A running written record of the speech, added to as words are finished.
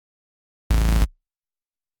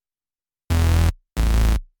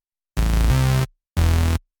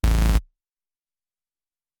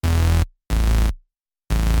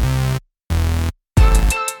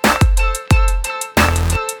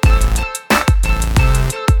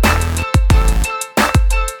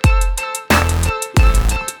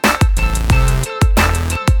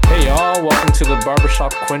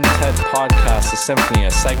Symphony,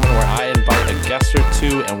 a segment where I invite a guest or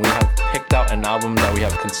two and we have picked out an album that we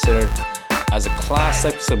have considered as a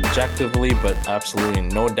classic subjectively, but absolutely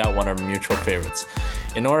no doubt one of our mutual favorites.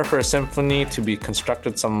 In order for a symphony to be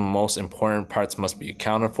constructed, some of the most important parts must be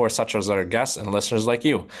accounted for, such as our guests and listeners like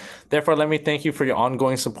you. Therefore, let me thank you for your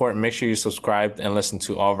ongoing support and make sure you subscribe and listen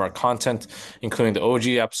to all of our content, including the OG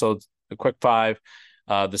episodes, the Quick Five,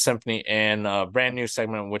 the Symphony, and a brand new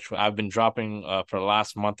segment which I've been dropping for the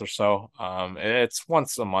last month or so. It's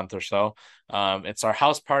once a month or so. It's our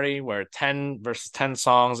house party where 10 versus 10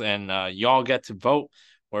 songs, and y'all get to vote.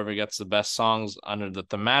 Whoever gets the best songs under the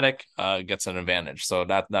thematic gets an advantage. So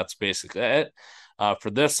that's basically it. For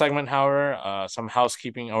this segment, however, some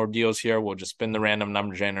housekeeping ordeals here. We'll just spin the random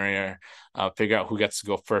number generator, figure out who gets to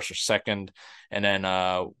go first or second. And then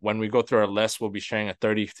when we go through our list, we'll be sharing a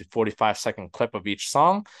 30 to 45-second clip of each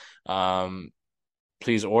song.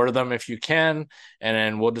 Please order them if you can, and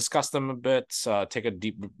then we'll discuss them a bit, take a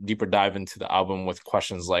deeper dive into the album with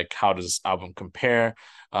questions like how does this album compare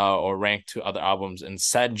or rank to other albums in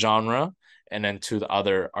said genre, and then to the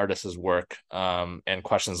other artists' work, and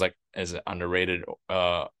questions like is it underrated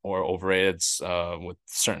or overrated with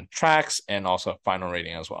certain tracks, and also a final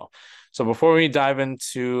rating as well. So before we dive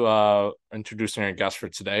into introducing our guest for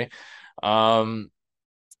today,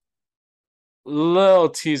 little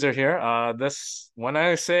teaser here. This when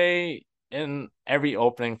I say in every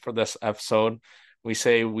opening for this episode, we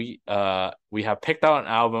say we have picked out an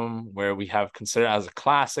album where we have considered as a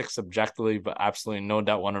classic subjectively, but absolutely no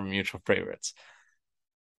doubt one of our mutual favorites.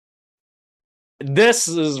 This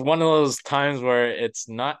is one of those times where it's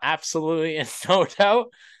not absolutely in no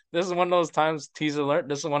doubt. This is one of those times, teaser alert.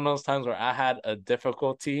 This is one of those times where I had a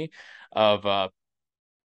difficulty of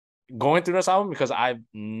going through this album because I've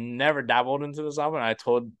never dabbled into this album. I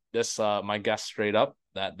told this my guest straight up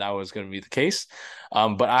that was going to be the case.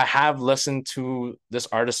 But I have listened to this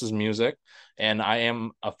artist's music, and I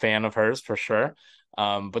am a fan of hers for sure.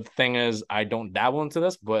 But the thing is, I don't dabble into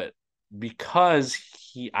this, but because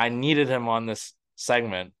I needed him on this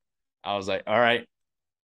segment, I was like, all right,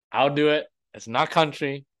 I'll do it. It's not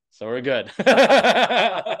country, so we're good.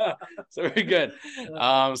 So we're good.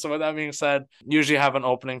 So with that being said, usually have an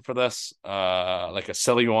opening for this, like a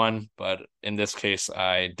silly one, but in this case,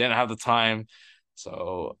 I didn't have the time.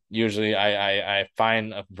 So usually I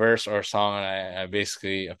find a verse or a song, and I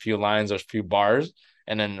basically a few lines or a few bars,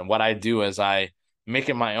 and then what I do is I make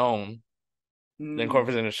it my own, then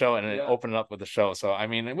incorporate it in the show, and then open it up with the show. So I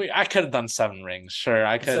mean, I could have done Seven Rings, sure.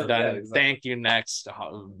 I could have done exactly. Thank You Next,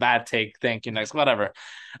 bad take, Thank You Next, whatever.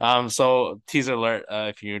 So teaser alert,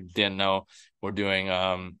 if you didn't know, we're doing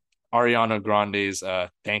Ariana Grande's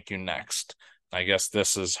Thank You Next. I guess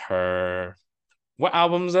this is her. What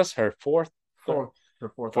album is this? Her fourth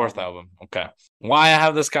album. Okay. Why I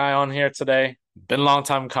have this guy on here today? Been a long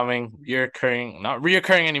time coming. Not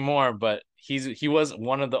reoccurring anymore, but he was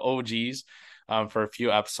one of the OGs. For a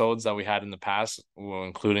few episodes that we had in the past,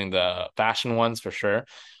 including the fashion ones for sure.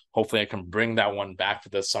 Hopefully I can bring that one back for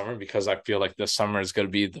this summer, because I feel like this summer is going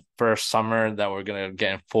to be the first summer that we're going to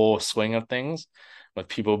get in full swing of things, with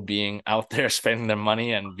people being out there spending their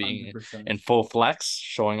money and being 100%. In full flex,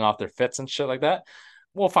 showing off their fits and shit like that.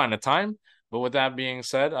 We'll find a time. But with that being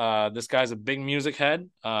said, this guy's a big music head.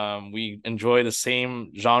 We enjoy the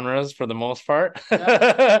same genres for the most part.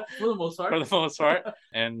 Yeah, for the most part.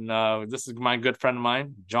 And this is my good friend of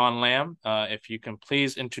mine, Jon Lam. If you can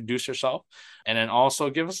please introduce yourself, and then also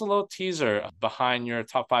give us a little teaser behind your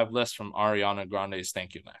top 5 list from Ariana Grande's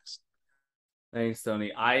Thank You Next. Thanks,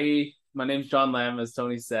 Tony. My name's Jon Lam, as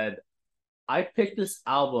Tony said. I picked this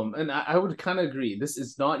album, and I would kind of agree. This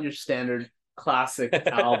is not your standard classic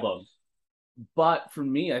album. But for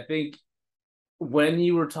me, I think when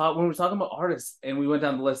we were talking about artists and we went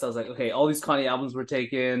down the list, I was like, okay, all these Kanye albums were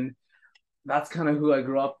taken. That's kind of who I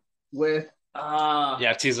grew up with.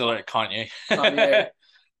 Yeah, teaser alert, Kanye. At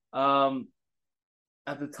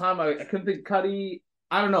the time, I couldn't think Cudi.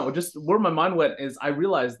 I don't know. Just where my mind went is I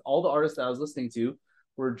realized all the artists that I was listening to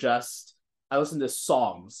were just, I listened to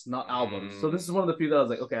songs, not albums. So this is one of the few that I was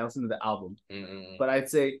like, okay, I listened to the album. But I'd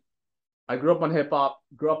say I grew up on hip hop,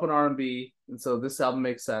 grew up on R&B, and so this album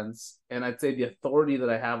makes sense. And I'd say the authority that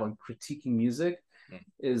I have on critiquing music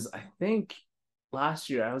is, I think last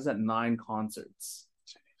year I was at 9 concerts.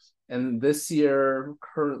 Jeez. And this year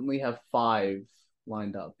currently have 5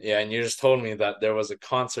 lined up. Yeah, and you just told me that there was a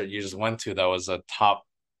concert you just went to that was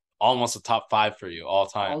almost a top 5 for you all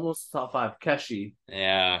time. Almost top 5. Keshi.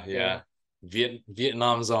 Yeah.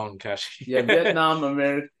 Vietnam zone Keshi. Yeah,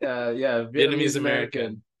 Vietnamese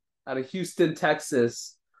American. Out of Houston,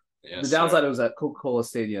 Texas. The Yes, downside, sir. it was at Coca-Cola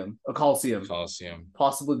Stadium, a Coliseum, Coliseum.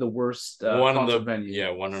 possibly the worst One of concert the venue. yeah,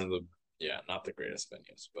 one of the yeah, not the greatest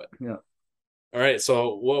venues, but Yeah, all right.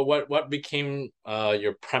 So what became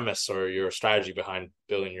your premise or your strategy behind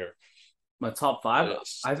building your my top five.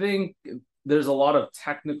 list? I think there's a lot of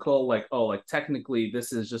technical, like, oh, like technically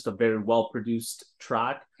this is just a very well produced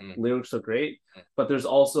track. Mm, Lyrics are great, but there's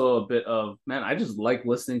also a bit of, man, I just like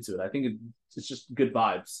listening to it. I think it's just good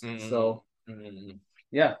vibes. mm, So mm.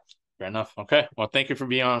 yeah, Fair enough. Okay. Well, thank you for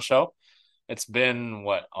being on the show. It's been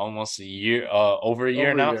what, almost a year, over a year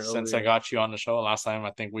over a now year, over a since I year got you on the show. Last time I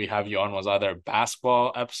think we have you on was either a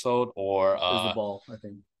basketball episode or is the ball. I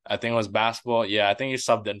think I think it was basketball. Yeah, I think you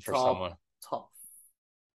subbed in for top someone. top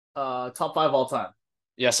top five all time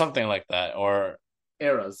Yeah, something like that. Or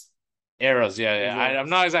eras. Arrows, yeah, It was yeah. I'm eras.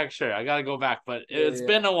 not exactly sure. I gotta go back, but Yeah, it's yeah, yeah.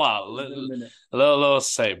 been a while. It's been a minute. Little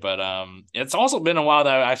say, but it's also been a while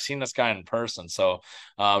that I've seen this guy in person. So,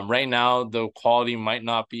 right now the quality might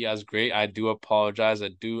not be as great. I do apologize. I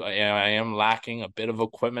am lacking a bit of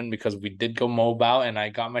equipment because we did go mobile and I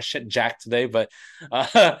got my shit jacked today. But,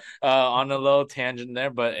 on a little tangent there.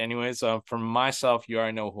 But anyways, for myself, you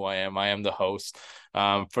already know who I am. I am the host.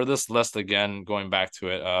 For this list again, going back to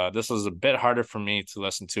it, this was a bit harder for me to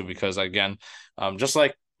listen to because again, just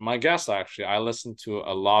like my guest, actually, I listen to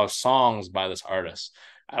a lot of songs by this artist.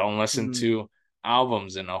 I don't listen Mm-hmm. to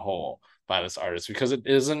albums in a whole by this artist because it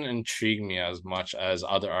doesn't intrigue me as much as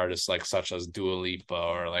other artists like such as Dua Lipa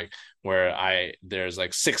or like where I there's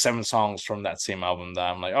like 6 7 songs from that same album that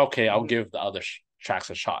I'm like, okay, I'll Mm-hmm. give the other tracks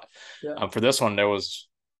a shot. Yeah, For this one there was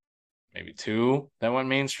maybe two that went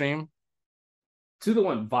mainstream. two that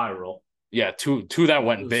went viral. Yeah, two that It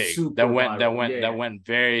went was big. That super went viral. Yeah, that yeah, went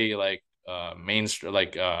very like mainstream,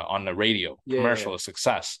 like on the radio, yeah, yeah, yeah. commercial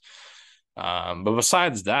success. But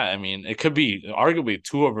besides that, I mean, it could be arguably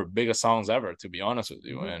two of her biggest songs ever, to be honest with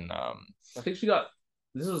you. Mm-hmm. And I think she got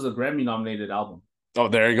this was a Grammy nominated album. oh,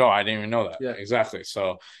 there you go. I didn't even know that. Yeah. Exactly.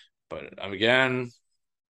 So, but again,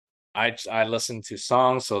 I listened to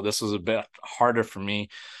songs, so this was a bit harder for me.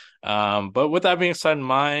 But with that being said,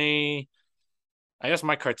 my I guess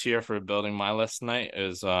my criteria for building my list tonight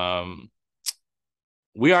is we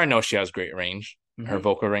already know she has great range, her Mm-hmm.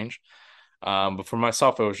 vocal range. But for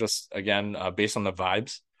myself, it was just again based on the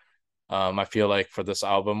vibes. I feel like for this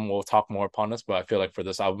album, we'll talk more upon this, but I feel like for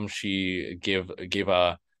this album, she gave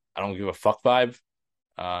a I don't give a fuck vibe.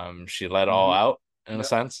 She let it all Mm-hmm. out in a Yeah.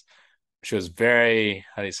 sense. She was very,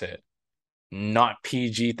 how do you say it? Not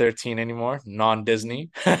PG-13 anymore, Mm-hmm. non-Disney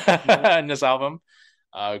Yeah. in this album.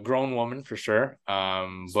 Grown woman for sure.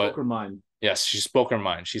 Spoke But her mind. yes, she spoke her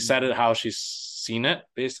mind. She said Mm-hmm. it how she's seen it,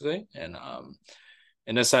 basically. And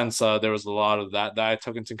in a sense, there was a lot of that I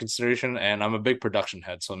took into consideration. And I'm a big production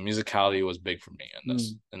head, so musicality was big for me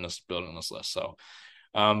Mm. in this building this list. So,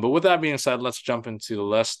 but with that being said, let's jump into the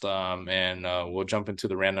list. And we'll jump into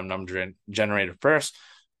the random number generator first.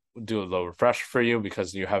 We'll do a little refresh for you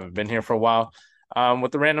because you haven't been here for a while.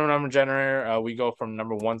 With the random number generator, we go from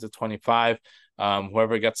number 1 to 25.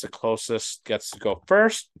 Whoever gets the closest gets to go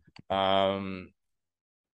first. Um,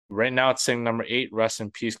 right now it's saying number 8. Rest in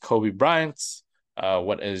peace, Kobe Bryant.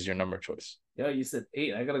 What is your number choice? Yeah, you said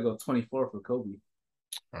 8. I gotta go 24 for Kobe.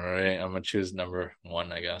 All right, I'm gonna choose number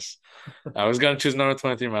 1, I guess. I was gonna choose number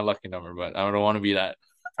 23, my lucky number, but I don't want to be that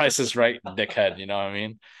Price is Right dickhead. You know what I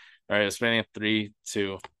mean? All right, spending at 3,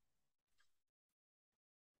 2,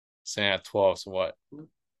 saying at 12. So what?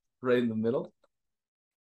 Right in the middle.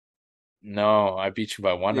 No, I beat you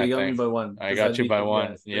by one, Yeah, I you got me think. by one I because I got you beat by the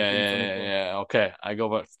one. yes, Yeah, 13, yeah, yeah, 24. yeah. Okay. I go,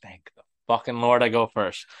 but thank the fucking Lord I go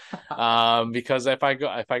first. Because if I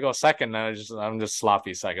go second, I'm just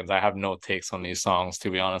sloppy seconds. I have no takes on these songs,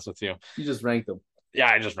 to be honest with you. You just ranked them. Yeah,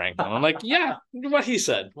 I just ranked them. I'm like, yeah, what he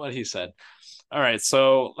said. What he said. All right,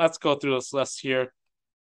 so let's go through this list here.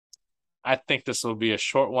 I think this will be a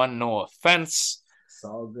short one, no offense. It's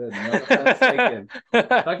all good. No offense taken.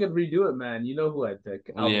 If I could redo it, man, you know who I'd pick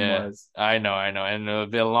album Yeah, wise. I know, and it'll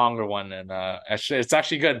be a longer one, and actually, it's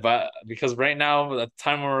actually good, but because right now, the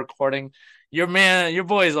time we're recording, your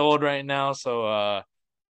boy's old right now, so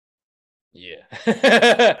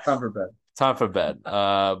yeah, Time for bed. time for bed.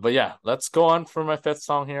 But yeah, let's go on for my fifth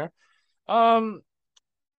song here. Um,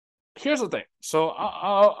 here's the thing. So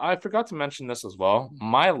I forgot to mention this as well.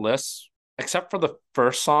 My list, except for the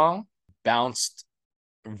first song, bounced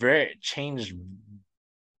very changed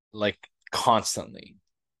like constantly.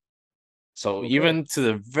 So Okay. even to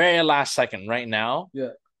the very last second right now, Yeah.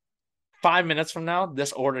 5 minutes from now,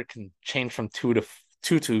 this order can change from 2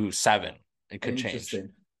 to 7. It could change.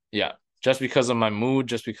 Interesting. Yeah. Just because of my mood,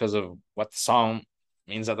 just because of what the song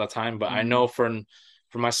means at that time. But I Mm. know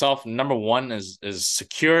for myself, number one is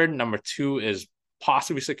secured, number two is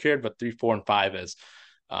possibly secured, but three, four, and five is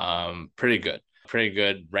pretty good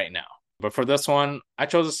right now. But for this one, I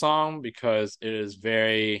chose a song because it is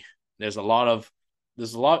very there's a lot of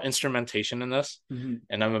instrumentation in this,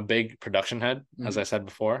 and I'm a big production head, as I said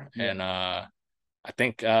before, and I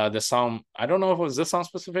think this song, I don't know if it was this song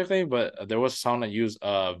specifically, but there was a song that used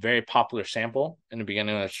a very popular sample in the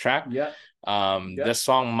beginning of this track. This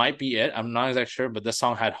song might be it. I'm not exactly sure, but this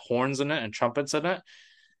song had horns in it and trumpets in it.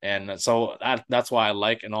 And so that's why I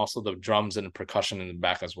like, and also the drums and the percussion in the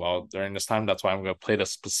back as well during this time. That's why I'm going to play the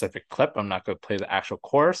specific clip. I'm not going to play the actual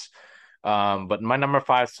chorus. But my number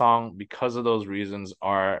five song, because of those reasons,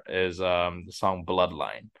 is the song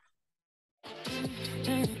Bloodline.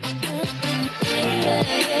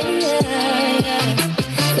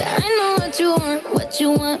 I know what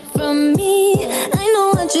you want from me. I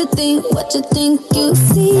know what you think you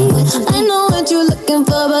see. I know what you're looking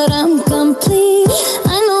for, but I'm complete.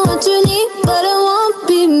 I know what you need, but it won't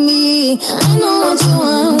be me. I know what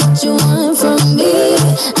you want from me.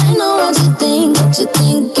 I know what you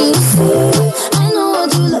think you see. I know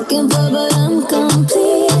what you're looking for, but I'm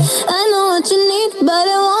complete. I know what you need, but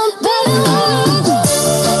it won't be me.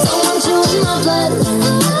 Don't want you in my blood.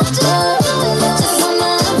 Just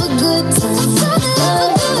wanna have a good time.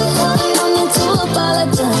 I don't need to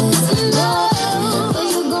apologize. But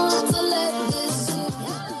you gon' have to let this shit.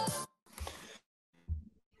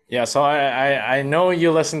 Yeah, so I know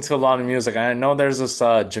you listen to a lot of music. I know there's this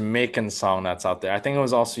Jamaican song that's out there. I think it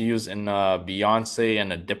was also used in Beyonce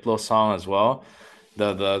and a Diplo song as well.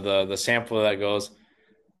 The sample that goes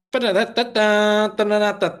yeah,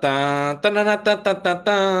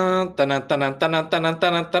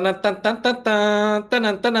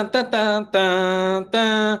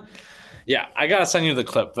 I gotta send you the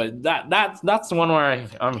clip, but that's the one where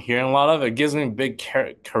I'm hearing a lot of. It gives me big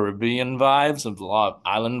Caribbean vibes, a lot of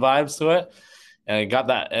island vibes to it, and it got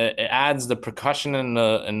that. It adds the percussion and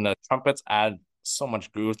the trumpets add so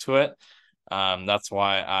much groove to it. That's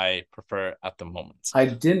why I prefer at the moment. I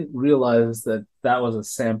didn't realize that that was a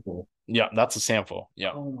sample. Yeah, that's a sample.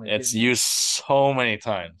 Yeah, Oh my it's goodness. used so many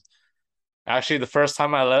times. Actually, the first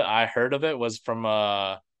time I heard of it was from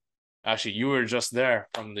actually you were just there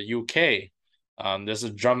from the UK. There's a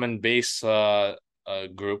drum and bass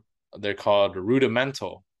group. They're called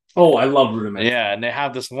Rudimental. Oh, I love Rudiment. Yeah, and they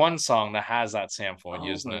have this one song that has that sample Oh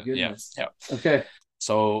using my it. Yeah, goodness. yeah. Okay.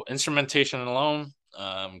 So instrumentation alone,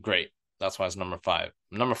 great. That's why it's number five.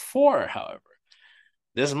 Number four, however,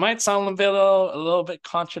 this might sound a little bit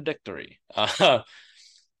contradictory.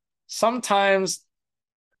 Sometimes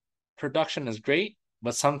production is great,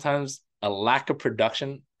 but sometimes a lack of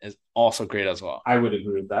production is also great as well. I would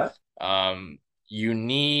agree with that. You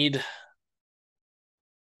need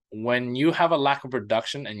when you have a lack of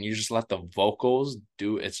production and you just let the vocals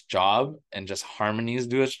do its job and just harmonies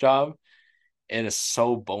do its job, it is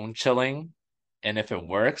so bone chilling. And if it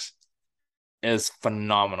works, it is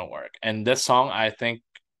phenomenal work. And this song, I think,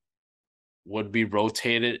 would be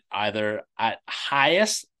rotated either at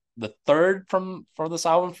highest, the third from for this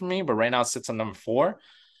album for me, but right now it sits on number four.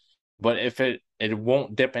 But if it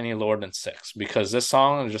won't dip any lower than six because this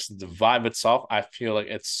song is just the vibe itself. I feel like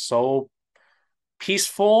it's so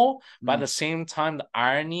peaceful, but at the same time, the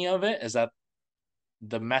irony of it is that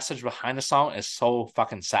the message behind the song is so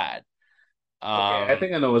fucking sad. Okay, I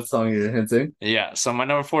think I know what song you're hinting. Yeah. So my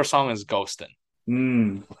number four song is Ghostin'.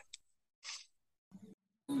 Mm.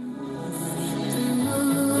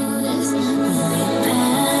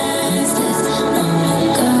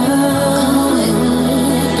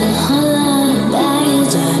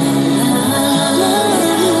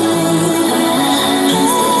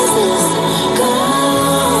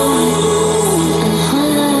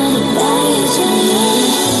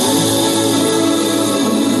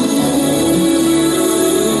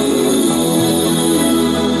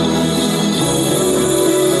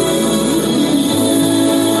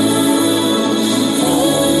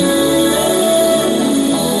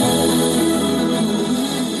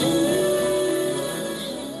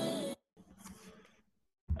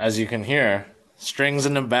 As you can hear, strings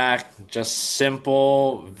in the back, just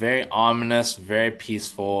simple, very ominous, very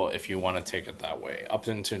peaceful if you want to take it that way. Up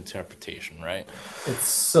into interpretation, right? It's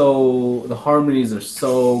so the harmonies are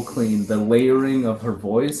so clean. The layering of her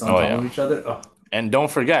voice on Oh top yeah. of each other. Oh, And don't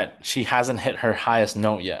forget, she hasn't hit her highest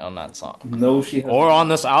note yet on that song. no, she has Or on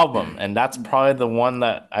not. this album. And that's probably the one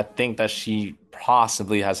that I think that she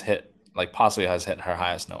possibly has hit her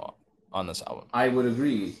highest note on this album. I would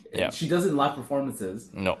agree. Yeah. She does it in live performances,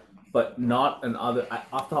 No. but not in other,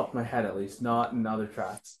 off the top of my head at least, not in other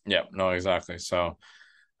tracks. Yeah, no, exactly. So,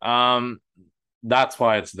 um, that's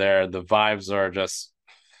why it's there. The vibes are just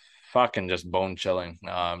fucking just bone chilling.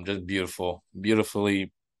 Just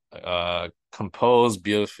beautifully composed,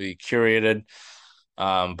 beautifully curated.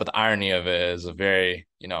 But the irony of it is a very,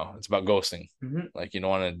 it's about ghosting. Like you don't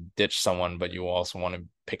want to ditch someone, but you also want to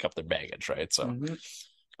pick up their baggage, right? So,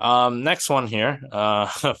 next one here.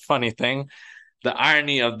 Funny thing, the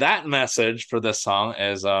irony of that message for this song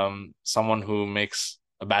is someone who makes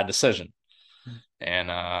a bad decision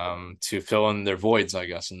and to fill in their voids, I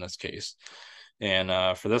guess, in this case.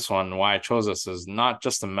 And for this one, why I chose this is not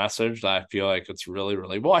just a message that I feel like it's really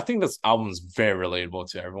relatable. I think this album is very relatable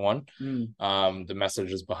to everyone. The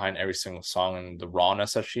message is behind every single song and the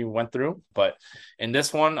rawness that she went through. But in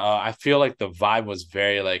this one, I feel like the vibe was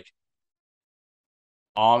very like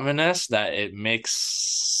ominous, that it makes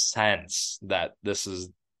sense that this is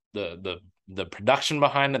the production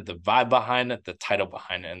behind it, the vibe behind it, the title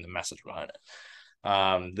behind it, and the message behind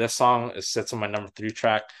it. This song sits on my number 3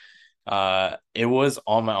 track. It was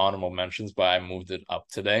on my honorable mentions, but I moved it up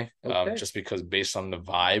today. Just because based on the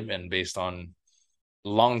vibe and based on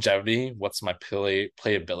longevity, what's my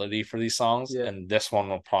playability for these songs, and this one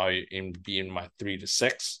will probably be in my 3 to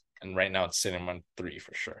 6, and right now it's sitting on 3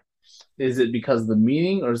 for sure. Is it because of the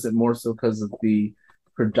meaning, or is it more so because of the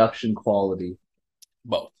production quality?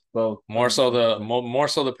 Both. Both. More so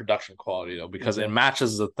the production quality though, because it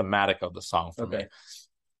matches the thematic of the song for me.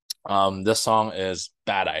 This song is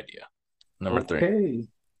Bad Idea, number 3.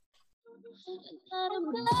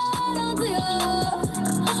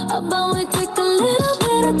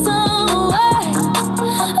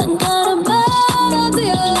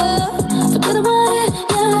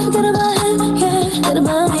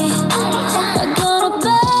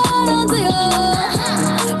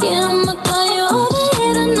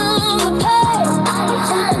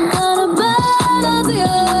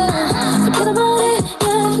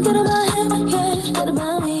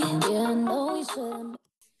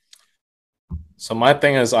 So my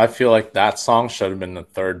thing is, I feel like that song should have been the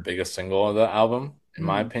 3rd biggest single of the album, in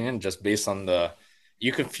my opinion, just based on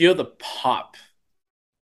you can feel the pop,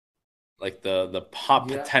 like the pop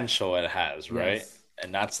potential it has, right? Yes.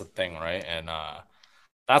 And that's the thing, right? And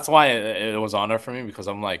that's why it was on there for me, because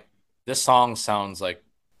I'm like, this song sounds like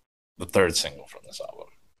the 3rd single from this album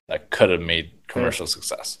that could have made commercial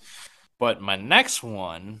success. But my next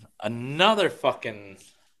one, another fucking,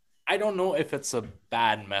 I don't know if it's a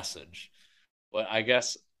bad message, but I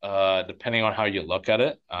guess depending on how you look at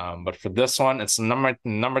it. But for this one, it's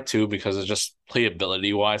number 2 because it's just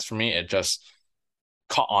playability wise for me. It just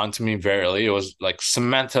caught on to me very early. It was like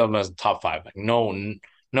cemented them as top 5. Like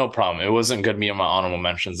no problem. It wasn't going to be in my honorable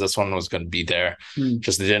mentions. This one was going to be there.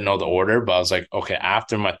 Just didn't know the order, but I was like, okay,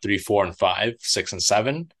 after my 3, 4, and 5, 6, and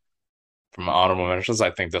 7 from my honorable mentions,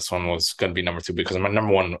 I think this one was going to be number 2 because my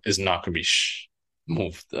number 1 is not going to be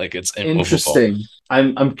moved. Like it's immovable. Interesting.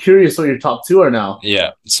 I'm curious what your top 2 are now.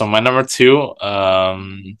 Yeah. So my number 2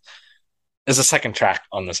 is the 2nd track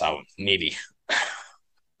on this album, Needy.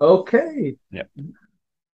 Okay. Yeah.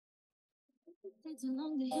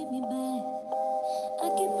 I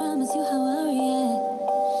can promise you how I react,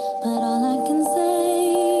 but all I can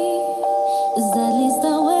say is at least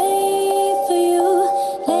I wait for you.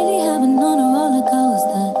 Lately I've been on a roller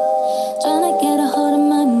coaster, trying to get a hold of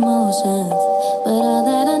my emotions, but all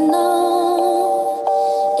that I know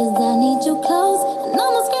is I need you close, and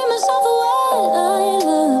I'ma scream and shout for what I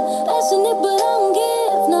love. Passionate, but I don't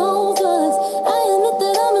give no fucks. I admit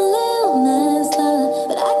that I'm a little messed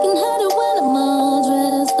up, but I can hide it when I'm all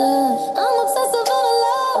dressed up. I'm obsessive and I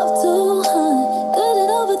love to hunt, good at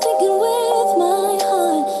overthinking with my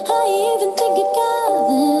heart. How you even think it got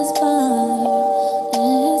this far,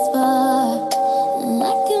 this far?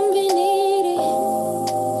 I can be needy,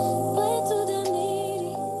 way too damn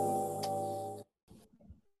needy.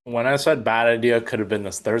 When I said Bad Idea could have been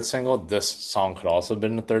this 3rd single, this song could also have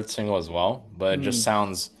been the 3rd single as well, but it just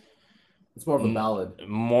sounds, it's more of a ballad.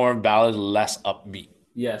 More ballad, less upbeat.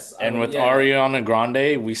 Yes. And with Ariana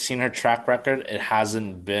Grande, we've seen her track record. It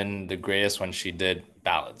hasn't been the greatest when she did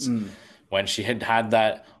ballads. When she had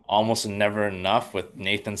that Almost Never Enough with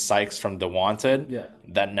Nathan Sykes from The Wanted,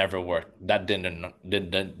 that never worked. That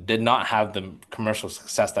did not have the commercial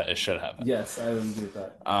success that it should have. Yes, I agree with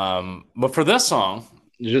that. But for this song,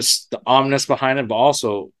 just the ominous behind it, but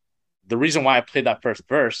also the reason why I played that first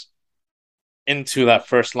verse into that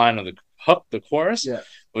first line of the hook, the chorus,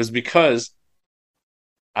 was because,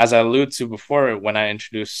 as I alluded to before, when I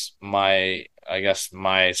introduced my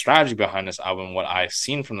strategy behind this album, what I've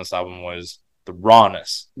seen from this album was the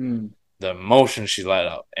rawness, the emotion she let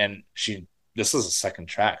out. And this is a 2nd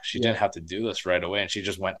track. She didn't have to do this right away, and she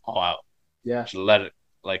just went all out. Yeah. She let it,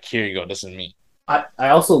 like, here you go, this is me. I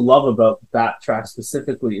also love about that track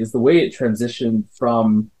specifically is the way it transitioned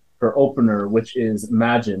from her opener, which is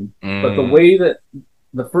Imagine, but the Mm, way that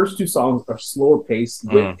the first two songs are slower paced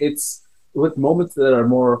mm. with moments that are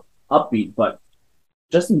more upbeat, but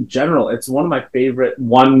just in general, it's one of my favorite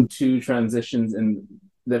 1-2 transitions and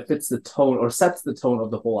that fits the tone or sets the tone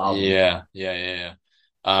of the whole album. Yeah.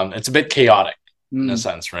 It's a bit chaotic in a Mm,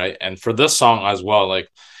 sense, right? And for this song as well, like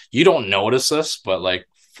you don't notice this, but like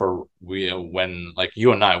for we when like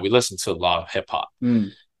you and I, we listen to a lot of hip hop. mm,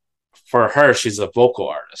 For her, she's a vocal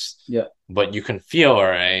artist, yeah. but you can feel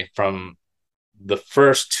her from the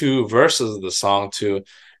first two verses of the song to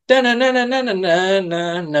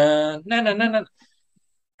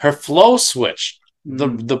her flow switched.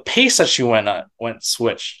 Mm, The pace that she went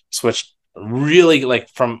switched really like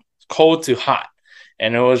from cold to hot,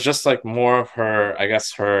 and it was just like more of her, I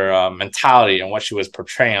guess, her mentality and what she was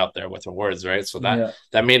portraying out there with her words, right? So yeah.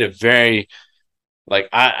 that made it very like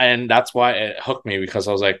and that's why it hooked me because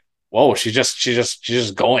I was like, whoa, she's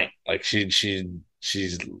just going like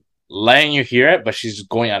she's letting you hear it, but she's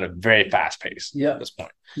going at a very fast pace at Yeah. this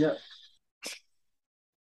point. Yeah.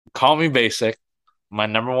 Call Me Basic, my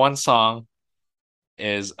number one song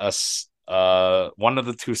is a one of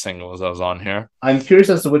the two singles that was on here. I'm curious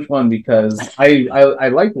as to which one because I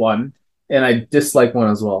like one and I dislike one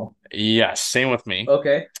as well. Yes, same with me.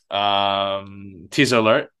 Okay. Teaser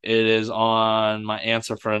alert. It is on my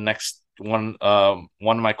answer for the next one of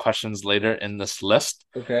my questions later in this list.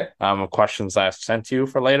 Okay. Of questions I've sent to you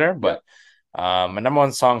for later. Yeah. But my number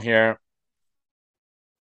one song here.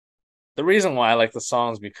 The reason why I like the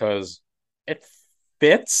song is because it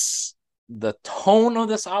fits the tone of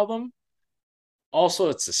this album. Also,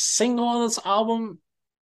 it's a single on this album.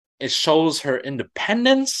 It shows her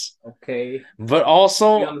independence, Okay. but We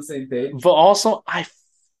also, on the same page. I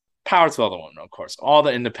power to all the women, of course, all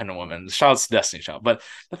the independent women. Shout out to Destiny Child. But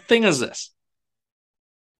the thing is this: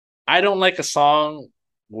 I don't like a song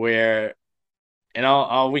where,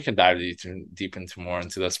 and we can dive deep into more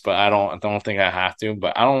into this, but I don't think I have to.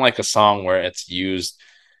 But I don't like a song where it's used,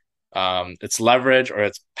 its leverage or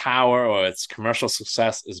its power or its commercial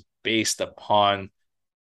success is based upon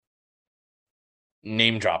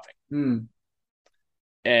name dropping. Hmm.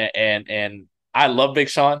 And I love Big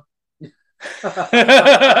Sean.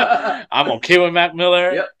 I'm okay with Mac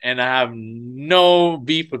Miller, Yep. and I have no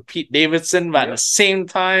beef with Pete Davidson, but at the Yep. same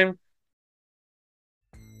time,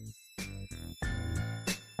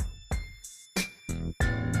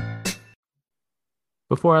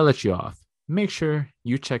 before I let you off, make sure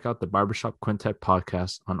you check out the Barbershop Quintet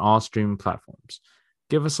podcast on all streaming platforms.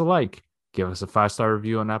 Give us a like, give us a 5-star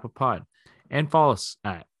review on Apple Pod, and follow us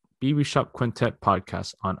at BB Shop Quintet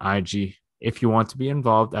Podcast on IG if you want to be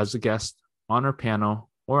involved as a guest on our panel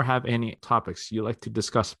or have any topics you'd like to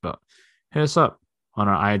discuss about. Hit us up on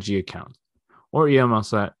our IG account or email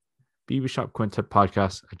us at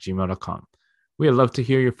bbshopquintetpodcast@gmail.com. We'd love to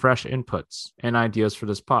hear your fresh inputs and ideas for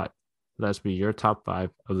this pod. Let's be your top 5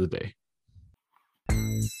 of the day.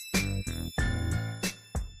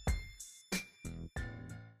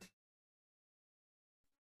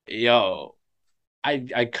 Yo,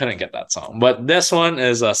 I couldn't get that song, but this one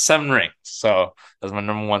is Seven Rings, so that's my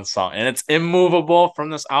number one song, and it's immovable from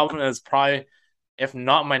this album. It's probably, if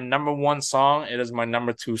not my number one song, it is my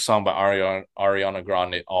number two song by Ariana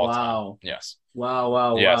Grande all time. Wow. Yes,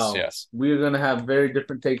 Wow. yes. We're gonna have very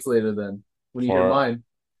different takes later then. When you hear For mine.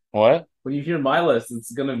 what? When you hear my list,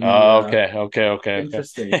 it's gonna be Oh, okay.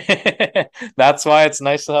 interesting. That's why it's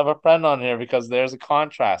nice to have a friend on here because there's a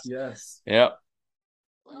contrast. Yes. Yep.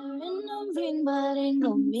 Wearing a ring, but ain't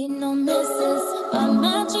gonna be no misses. By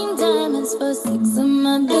matching diamonds for 6 of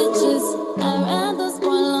my bitches. I'd rather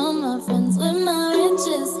spoil all my friends with my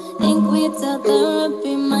riches. Think we tell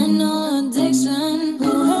therapy, my no addiction.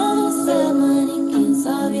 Whoever said money can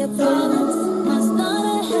solve your problems must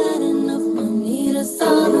not have had enough money to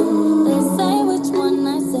solve them. They say which one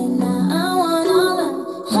I say, nah, I want all of them.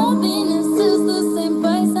 Happiness is the same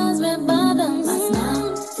price as red bottoms. My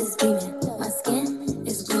smile is beaming, my skin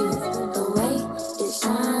is gleaming. The way it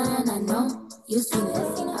shine, I know you seen it. I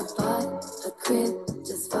bought a crib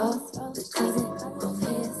just for the closet, both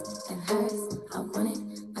his and hers. I want it,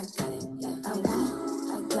 I got it, yeah, I want it,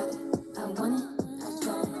 I got it, I want it, I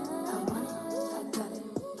got it, I want it, I got it,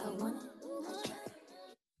 I want it, I got it.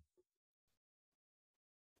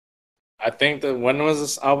 I think that when was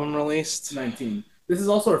this album released? 19. This is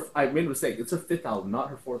also her, I made a mistake. It's her fifth album, not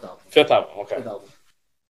her fourth album. Fifth album. Okay. Fifth album.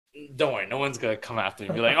 Don't worry, no one's gonna come after you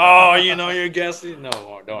and be like, "Oh, you're guessing." No,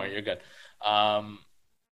 don't worry, you're good. Um,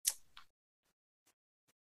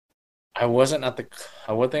 I wasn't at the.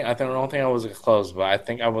 I would think. I think I don't think I was close, but I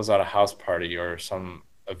think I was at a house party or some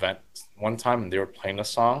event one time, and they were playing a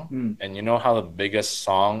song. Mm. And you know how the biggest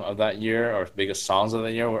song of that year or biggest songs of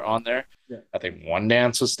the year were on there? Yeah. I think One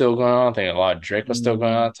Dance was still going on. I think a lot of Drake was still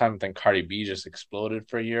going on Mm. at the time. I think Cardi B just exploded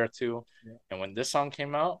for a year or two. Yeah. And when this song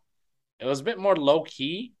came out, it was a bit more low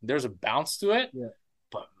key. There's a bounce to it. Yeah.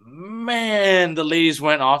 But man, the ladies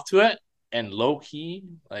went off to it and low key,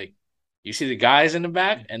 like you see the guys in the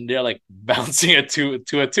back and they're like bouncing it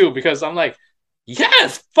to a two because I'm like,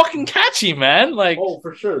 yes, fucking catchy, man. Like, Oh,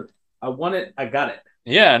 for sure. I want it. I got it.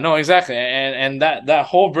 yeah, no, exactly. And that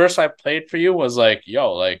whole verse I played for you was like,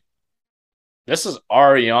 yo, like this is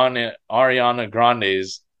Ariana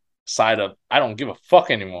Grande's side of I don't give a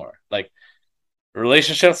fuck anymore. Like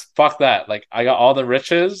relationships, fuck that. Like I got all the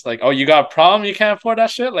riches. Like, oh, you got a problem? You can't afford that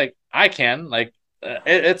shit? Like I can. Like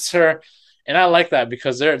it's her, and I like that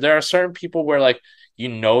because there are certain people where like you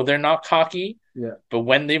know they're not cocky, Yeah. but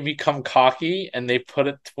when they become cocky and they put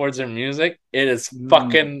it towards their music, it is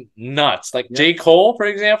fucking nuts. Like Yeah. J. Cole, for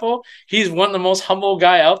example, he's one of the most humble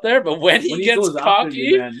guy out there, but when he gets goes after cocky,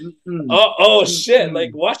 you, man. Mm. oh shit!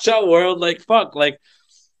 Like watch out, world! Like fuck, like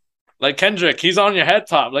Kendrick, he's on your head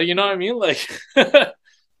top. Like you know what I mean? Like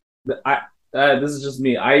This is just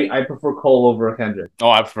me. I prefer Cole over Kendrick. oh,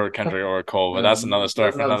 I prefer Kendrick or Cole, but that's another story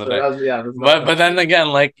That's for another day. That's But then again,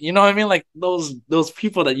 like you know what I mean, like those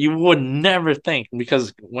people that you would never think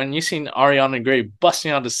because when you seen Ariana Grande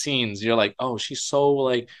busting out the scenes, you're like, oh, she's so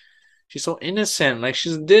innocent, like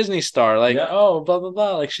she's a Disney star, like Yeah. oh blah blah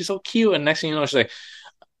blah, like she's so cute, and next thing you know, she's like,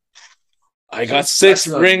 I got 6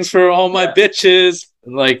 rings for all my bitches,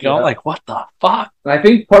 like I'm like, what the fuck? And I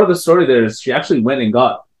think part of the story there is she actually went and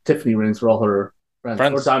got Tiffany rings for all her friends.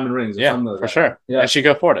 Or diamond rings, or yeah, something like for that. sure, Yeah, and she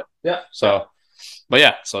could afford it. Yeah. So, but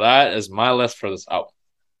yeah, so that is my list for this album.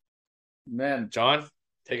 Man, John,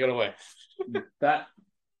 take it away. that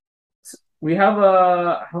we have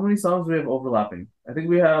how many songs do we have overlapping? I think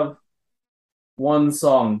we have one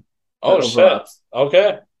song. Oh that shit! overlaps.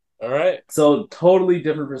 Okay, all right. So totally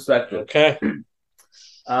different perspective. Okay.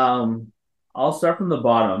 I'll start from the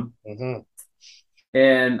bottom. Mm-hmm.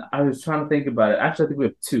 And I was trying to think about it. Actually, I think we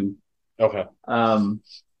have 2. Okay.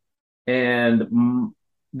 And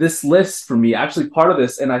this list for me, actually part of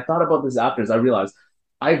this, and I thought about this after, as I realized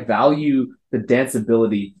I value the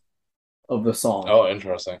danceability of the song. Oh,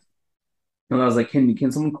 interesting. And I was like,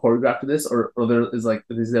 can someone choreograph to this, or is there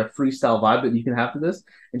a freestyle vibe that you can have to this?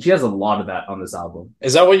 And she has a lot of that on this album.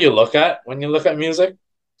 Is that what you look at when you look at music?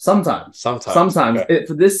 Sometimes. Okay.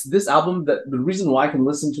 For this album, that the reason why I can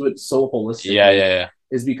listen to it so holistically, Yeah.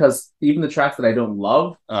 is because even the tracks that I don't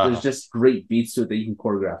love, Uh-huh. there's just great beats to it that you can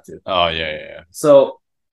choreograph to. Oh yeah. So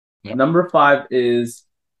Yep. number 5 is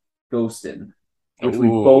Ghostin', which we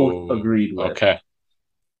both agreed with. Okay.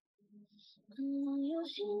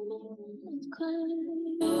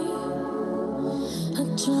 I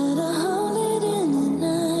try to hold it in the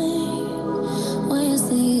night when you're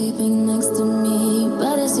sleeping next to me,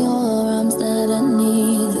 but it's your arms that I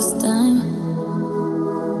need this time.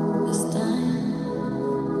 This time.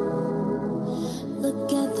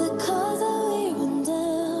 Look at the cause that we went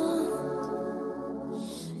down.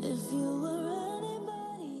 If you were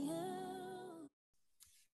anybody else.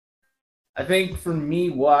 I think for me,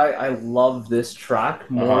 why I love this track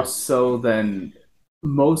more so than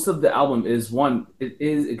most of the album is one.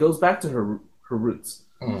 It goes back to her roots.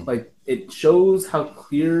 Like it shows how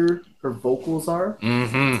clear her vocals are.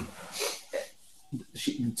 Mm-hmm.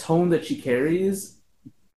 The tone that she carries,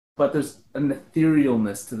 but there's an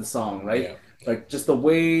etherealness to the song, right? Yeah. Like just the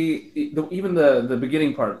way, even the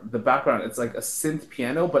beginning part, the background, it's like a synth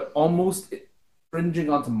piano, but almost fringing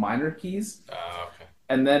onto minor keys. Okay.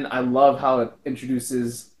 And then I love how it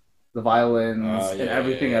introduces the violins and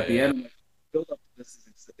everything at the end. Build up to this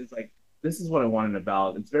is like, this is what I wanted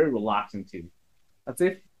about. It's very relaxing too. I'd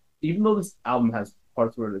say even though this album has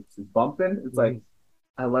parts where it's bumping, it's like,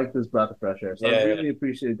 I like this breath of fresh air. So I really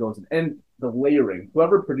appreciate Ghostin'. And the layering.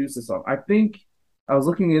 Whoever produced this song, I think I was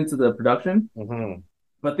looking into the production,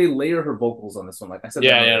 but they layer her vocals on this one. Like I said,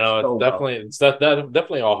 it's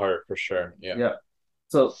definitely all her for sure. Yeah.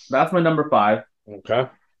 So that's my number 5. Okay.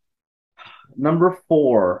 Number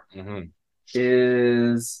 4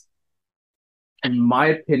 is, in my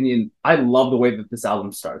opinion, I love the way that this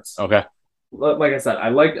album starts. Okay. Like I said, I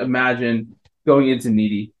like Imagine going into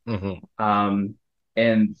Needy.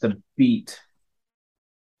 And the beat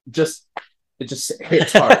it just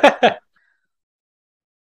hits hard.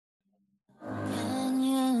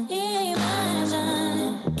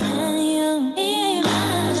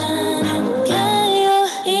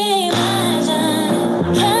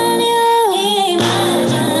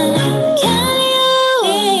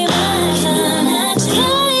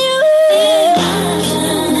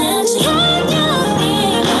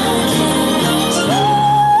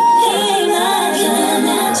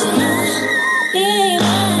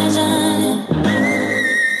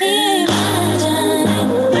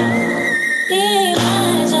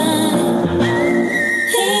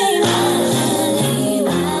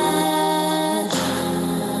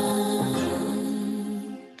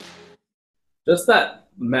 Just that,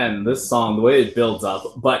 man, this song, the way it builds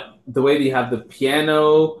up, but the way that you have the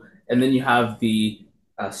piano and then you have the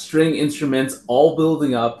string instruments all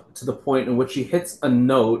building up to the point in which she hits a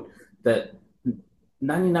note that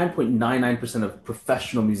 99.99% of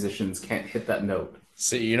professional musicians can't hit that note.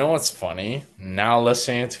 See, you know what's funny? Now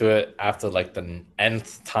listening to it after like the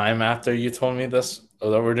nth time after you told me this that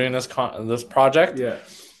we're doing this project. Yeah.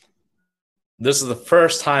 This is the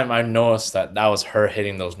first time I noticed that was her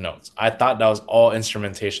hitting those notes. I thought that was all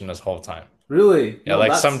instrumentation this whole time. Really? Yeah, no,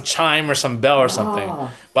 like some chime or some bell or something.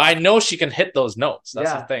 But I know she can hit those notes.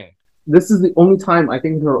 That's the thing. This is the only time I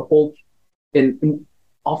think her whole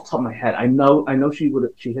off the top of my head, I know she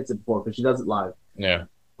hits it before because she does it live. Yeah.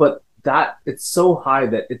 But that it's so high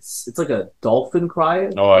that it's like a dolphin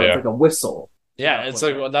cry. Oh yeah. It's like a whistle. Yeah, it's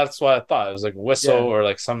like that's what I thought. It was like whistle or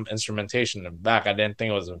like some instrumentation in the back. I didn't think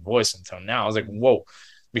it was a voice until now. I was like, whoa,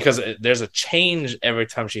 because there's a change every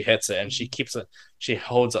time she hits it, and she keeps it. She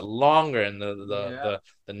holds it longer, and the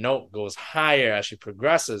note goes higher as she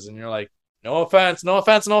progresses. And you're like, no offense,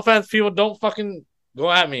 people don't fucking go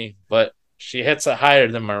at me, but she hits it higher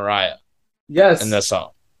than Mariah. Yes, in this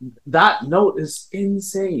song, that note is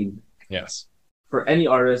insane. Yes, for any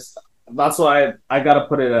artist, that's why I gotta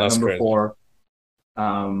put it at number 4.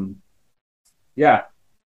 Yeah.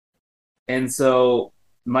 And so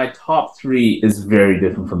my top 3 is very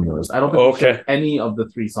different from yours. I don't think we should any of the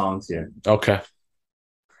 3 songs here. Okay.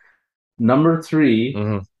 Number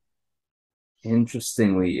 3,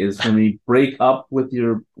 interestingly, is when you break up with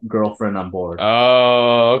your girlfriend on board.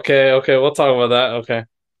 Oh, okay. We'll talk about that. Okay.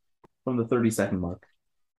 From the 30-second mark.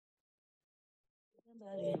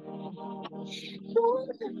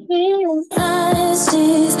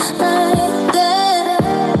 She's right there,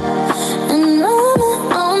 and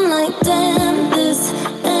I'm like, damn, this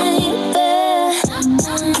ain't fair.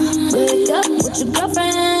 Wake up with your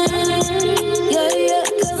girlfriend, yeah,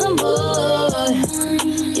 'cause I'm bored.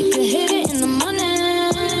 You can hit it in the morning,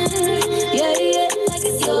 yeah, like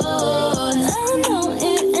it's yours. I know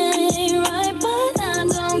it ain't right, but I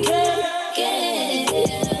don't care.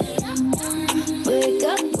 Wake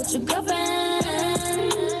up with your girlfriend.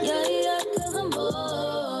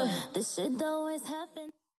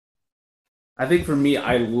 I think for me,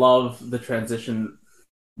 I love the transition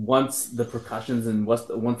once the percussions and once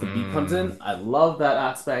the beat comes in. I love that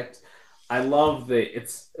aspect. I love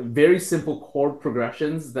it's very simple chord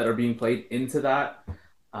progressions that are being played into that.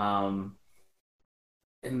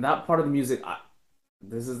 In that part of the music,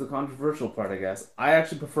 this is the controversial part, I guess. I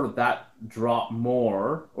actually prefer that drop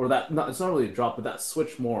more, or it's not really a drop, but that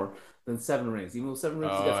switch more than Seven Rings. Even though Seven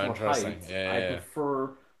Rings gets more height, I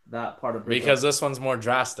prefer that part of because this one's more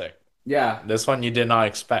drastic. Yeah. This one you did not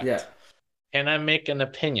expect. Yeah. Can I make an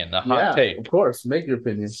opinion? A hot take? Of course. Make your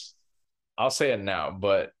opinion. I'll say it now,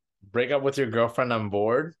 but break up with your girlfriend on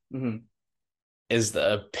board is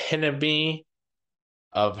the epitome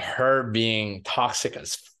of her being toxic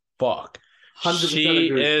as fuck.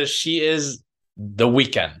 100% she is the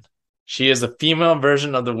Weeknd. She is the female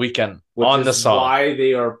version of the Weeknd on the song. Why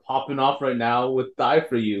they are popping off right now with Die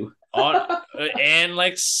For You. And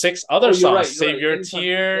like 6 other songs. Right, Save Your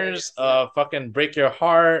Tears, fucking Break Your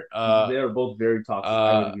Heart. They're both very toxic.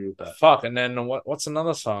 I would agree with that. Fuck. And then what's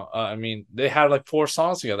another song? I mean, they had like 4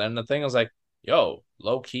 songs together, and the thing was like, yo,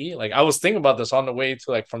 low key. Like I was thinking about this on the way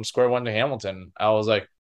to like from Square One to Hamilton. I was like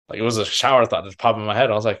it was a shower thought that popped in my head.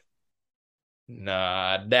 I was like,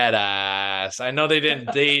 nah, dead ass. I know they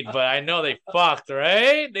didn't date, but I know they fucked,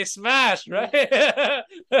 right? They smashed, right?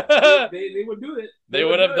 they would do it. They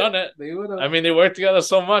would have done it. They would have. I mean, they worked together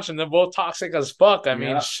so much, and they're both toxic as fuck. I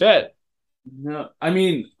mean, shit. No, I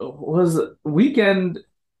mean, was Weeknd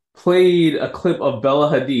played a clip of Bella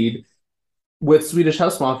Hadid with Swedish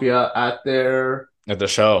House Mafia at the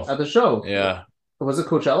show. At the show, yeah. Was it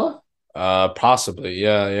Coachella? Possibly,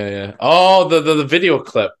 yeah. Oh, the video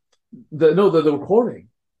clip. The recording.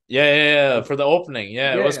 Yeah, for the opening.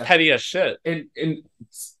 Yeah, it was petty as shit. And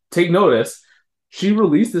take notice, she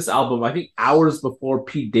released this album, I think, hours before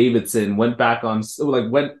Pete Davidson went on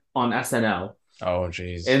SNL. Oh,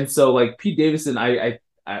 jeez. And so, like, Pete Davidson, I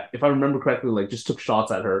if I remember correctly, like, just took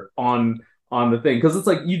shots at her on the thing, because it's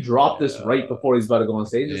like you drop this right before he's about to go on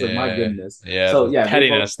stage. It's like, my goodness. Yeah. So yeah,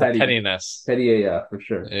 pettiness, pettiness. Yeah, for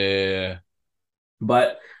sure. Yeah.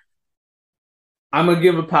 But I'm gonna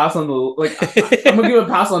give a pass on I'm gonna give a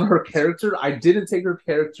pass on her character. I didn't take her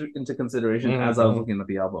character into consideration as I was looking at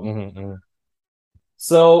the album.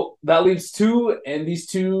 So that leaves 2, and these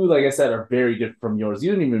 2, like I said, are very different from yours. You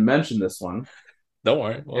didn't even mention this one. Don't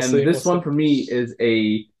worry. This one for me is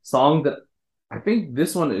a song that I think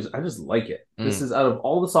this one is. I just like it. This is out of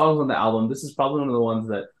all the songs on the album. This is probably one of the ones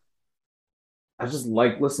that I just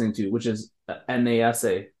like listening to, which is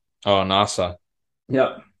NASA. Oh, NASA.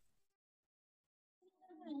 Yep.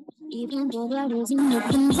 Even though I wasn't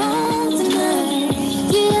open home tonight,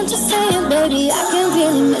 yeah, I'm just saying, baby, I can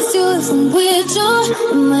really miss you if I'm with you.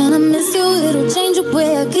 And when I miss you, it'll change the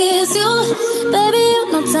way I kiss you. Baby,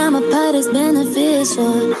 you know time apart is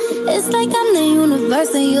beneficial. It's like I'm the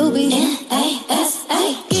universe and you'll be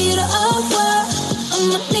NASA. Get over,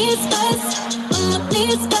 I'ma need space. I'ma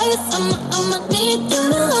need space. I'ma need you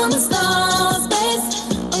to understand space.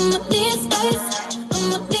 I'ma need space.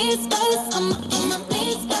 I'ma need space. I'ma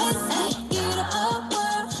need space. Get over,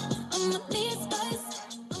 I'ma need space.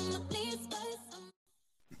 I'ma need space.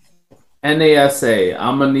 NASA.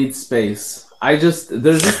 I'm gonna need space.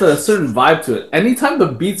 There's just a certain vibe to it. Anytime the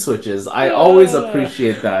beat switches, I always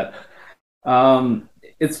appreciate that.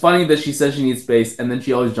 It's funny that she says she needs space, and then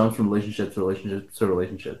she always jumps from relationship to relationship to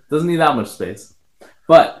relationship. Doesn't need that much space.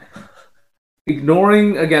 But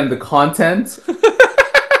ignoring again the content,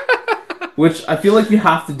 which I feel like you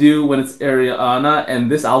have to do when it's Ariana,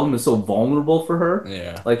 and this album is so vulnerable for her.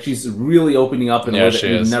 Yeah. Like she's really opening up in a way that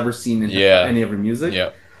we've never seen in any of her music.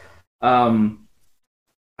 Yeah.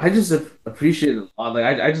 I just appreciate it a lot.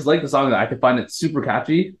 Like I just like the song that I could find it super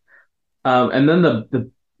catchy. And then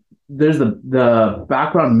there's the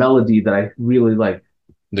background melody that I really like.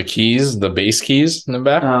 The keys, the bass keys in the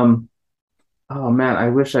back. Oh man, I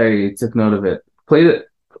wish I took note of it. Play it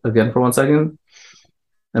again for 1 second,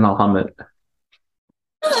 and I'll hum it.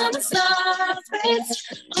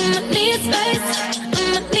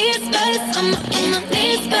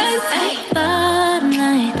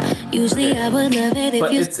 Usually I would love it if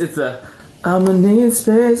but you. It's a I'ma need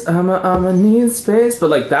space. I'ma need space. But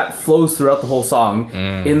like that flows throughout the whole song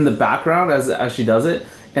in the background as she does it,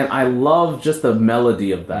 and I love just the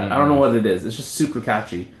melody of that. I don't know what it is. It's just super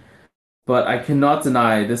catchy. But I cannot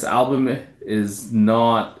deny this album is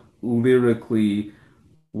not lyrically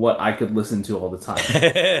what I could listen to all the time.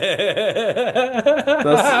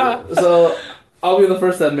 So I'll be the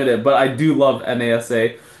first to admit it, but I do love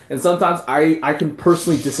NASA. And sometimes I can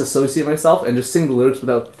personally disassociate myself and just sing the lyrics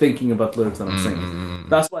without thinking about the lyrics that I'm singing.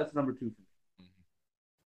 That's why it's number 2.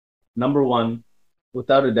 Number 1,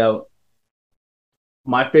 without a doubt,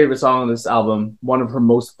 my favorite song on this album, one of her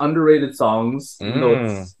most underrated songs, even though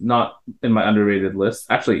it's not in my underrated list.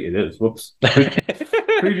 Actually, it is. Whoops.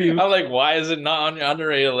 Preview. I'm like, why is it not on your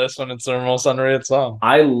underrated list when it's their most underrated song?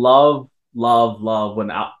 I love when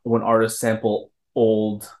artists sample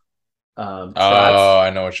old tracks. Oh, I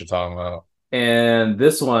know what you're talking about. And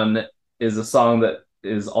this one is a song that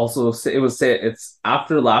is also it's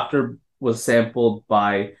After Laughter was sampled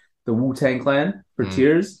by the Wu-Tang Clan for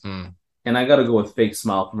Tears. And I gotta go with Fake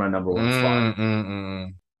Smile for my number 1 spot.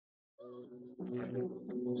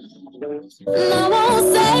 I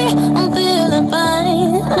won't say I'm feeling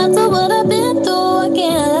fine. After what I've been through, I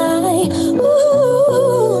can't lie.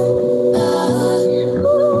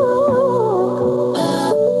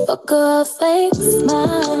 Fuck a fake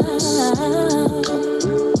smile.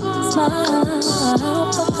 Smile.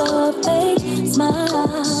 Fuck a fake smile.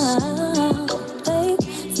 Fake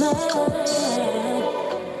smile.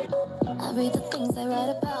 I read the things they write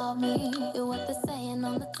about me. Do what they're saying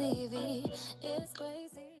on the TV. It's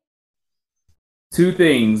crazy. 2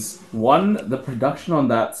 things. 1, the production on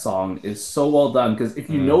that song is so well done because if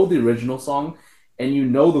you know the original song and you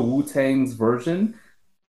know the Wu-Tang's version,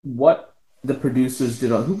 what the producers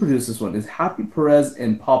did on who produced this one is Happy Perez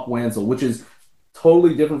and Pop Wanzel, which is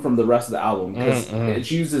totally different from the rest of the album because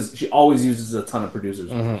she always uses a ton of producers,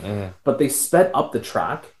 but they sped up the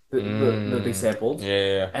track that they sampled,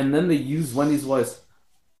 and then they used Wendy's voice,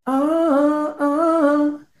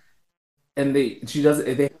 and she does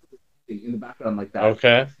it. They have in the background like that.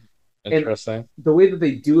 Okay, interesting. And the way that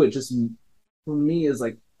they do it, just for me, is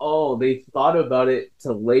like, oh, they thought about it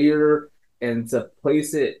to layer and to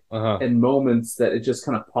place it in moments that it just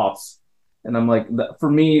kind of pops. And I'm like, for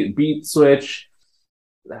me, beat switch,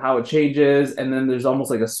 how it changes, and then there's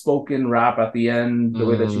almost like a spoken rap at the end, the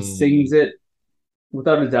way that she sings it.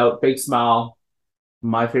 Without a doubt, Fake Smile,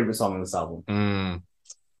 my favorite song on this album.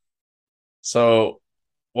 So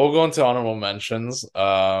we'll go into honorable mentions.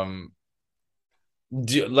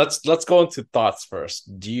 Let's go into thoughts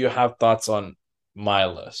first. Do you have thoughts on my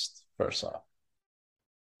list first off?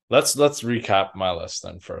 Let's recap my list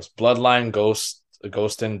then first. Bloodline,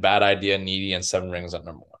 Ghostin', Bad Idea, Needy, and Seven Rings at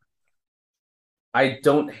number 1. I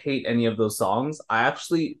don't hate any of those songs. I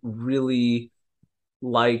actually really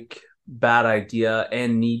like Bad Idea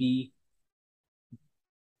and Needy,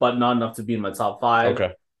 but not enough to be in my top 5.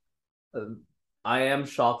 Okay. I am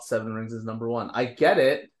shocked Seven Rings is number 1. I get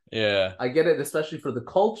it. Yeah. I get it, especially for the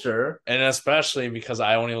culture. And especially because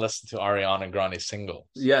I only listen to Ariana Grande singles.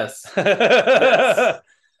 Yes. Yes.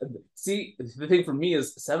 See, the thing for me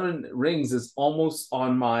is Seven Rings is almost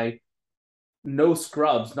on my no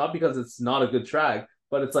scrubs, not because it's not a good track,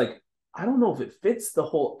 but it's like I don't know if it fits the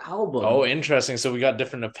whole album. Oh, interesting. So we got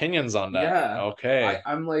different opinions on that. Yeah. Okay.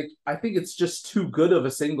 I'm like, I think it's just too good of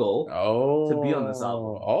a single to be on this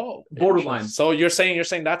album. Oh, borderline. So you're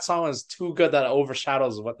saying that song is too good that it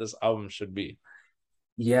overshadows what this album should be.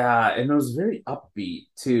 Yeah, and it was very upbeat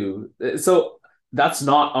too. So that's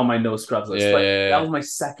not on my no scrubs list, but that was my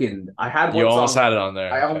second. I had one. You almost song, had it on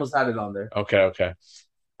there. I almost had it on there. Okay.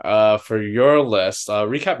 For your list,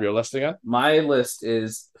 recap your list again. My list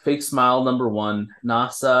is Fake Smile #1,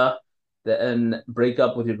 NASA, then Break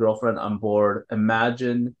Up with Your Girlfriend, I'm Bored,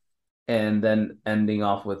 Imagine, and then ending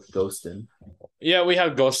off with Ghostin'. Yeah, we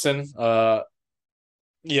have Ghostin'.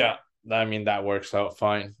 Yeah, I mean that works out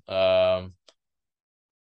fine. So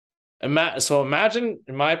Imagine,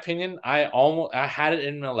 in my opinion, I had it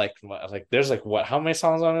in like there's like what, how many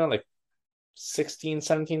songs on it? Like 16,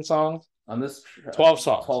 17 songs? On this 12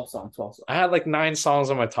 songs. 12 songs. I had like 9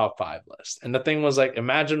 songs on my top 5 list. And the thing was like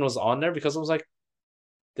Imagine was on there because it was like,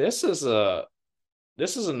 this is an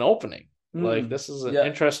opening. Like this is an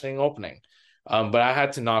interesting opening. But I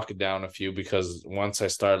had to knock it down a few because once I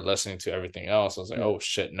started listening to everything else, I was like, oh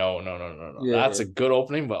shit, no. That's a good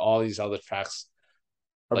opening, but all these other tracks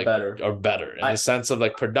are better in the sense of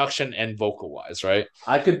like production and vocal wise, right?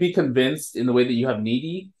 I could be convinced in the way that you have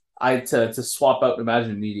Needy, to swap out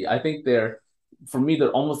Imagine and Needy. I think for me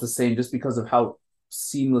they're almost the same just because of how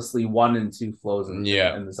seamlessly 1 and 2 flows in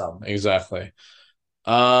this album. Exactly.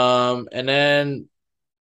 And then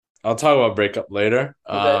I'll talk about Break Up later.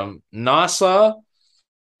 Okay. NASA,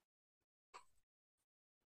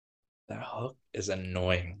 that hook is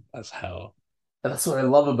annoying as hell. That's what I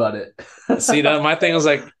love about it. See, that my thing is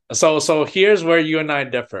like, so here's where you and I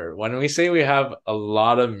differ. When we say we have a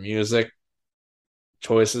lot of music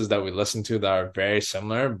choices that we listen to that are very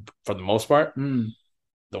similar for the most part,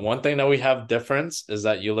 the one thing that we have difference is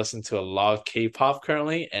that you listen to a lot of K-pop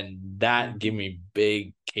currently, and that give me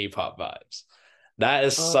big K-pop vibes. That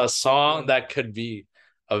is a song that could be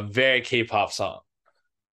a very K-pop song.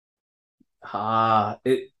 NASA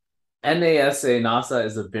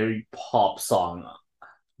is a very pop song,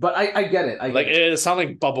 but I get it. It sounds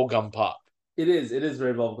like bubblegum pop. It is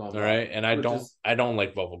very bubblegum pop. All right, and I don't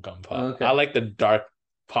like bubblegum pop. Okay. I like the dark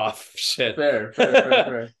pop shit. Fair.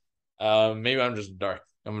 Maybe I'm just dark.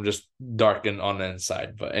 I'm just dark and on the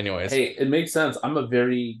inside. But anyways, hey, it makes sense. I'm a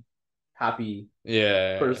very happy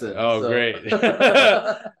person. Oh, so. Great.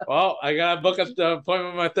 Well, I gotta book an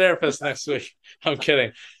appointment with my therapist next week. I'm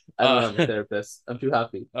kidding. I don't have a therapist. I'm too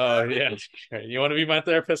happy. Oh yeah, you want to be my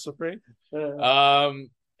therapist for free?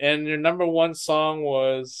 And your #1 song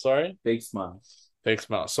was Fake Smile. Fake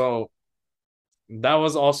Smile. So that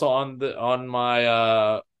was also on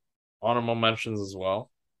my honorable mentions as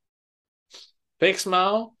well. Fake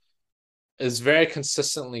Smile is very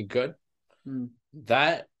consistently good.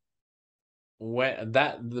 The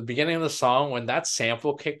beginning of the song, when that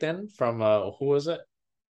sample kicked in from who was it?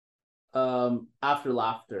 After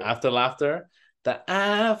Laughter. The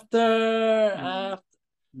after.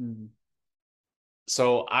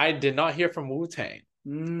 So I did not hear from Wu-Tang.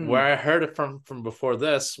 Where I heard it from before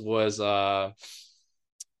this was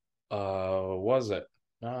was it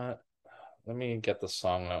not? Let me get the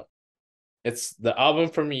song out. It's the album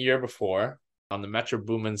from a year before on the Metro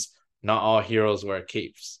Boomin's Not All Heroes Wear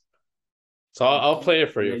Capes. So I'll play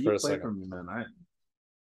it for you for a second. For me, man.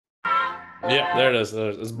 Yeah, there it is.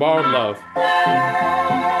 It's Borrowed Love.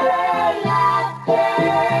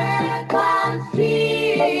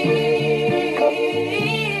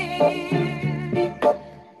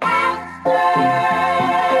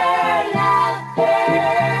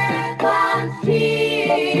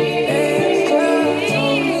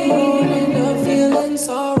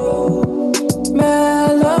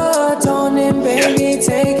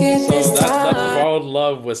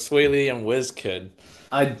 Love with Sway Lee and Wizkid.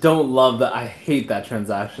 I don't love that. I hate that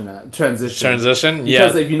transition. Because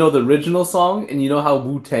if you know the original song and you know how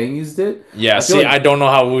Wu-Tang used it. Yeah, I don't know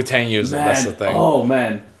how Wu-Tang used it. That's the thing. Oh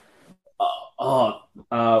man.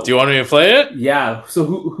 Do you want me to play it? Yeah. So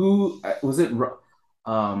who was it? RZA.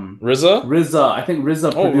 RZA. I think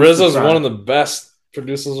RZA. Oh, RZA's one of the best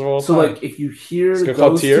producers of all time. So like, if you hear it's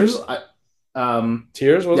called Tears.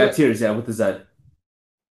 Tears was it? Tears. Yeah, with the Z.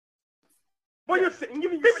 Where you sitting?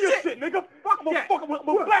 Give me your shit, nigga. I'm gonna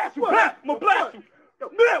blast you. I'm gonna blast you. Yo,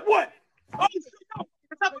 man, what? Oh, shit, yo.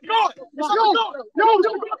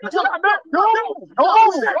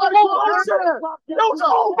 Yo,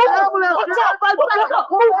 Don't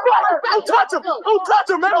touch him! Don't touch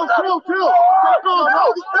him, man! Chill! No!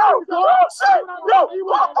 Shit! Yo!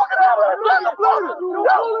 Fucking ambulance!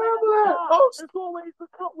 Oh, it's always the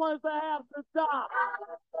cut ones that have to die.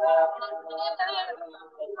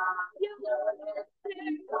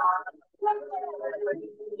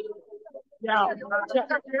 Yeah. Check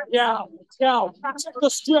the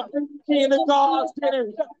strip. Me and the guards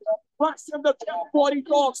getting busting the 40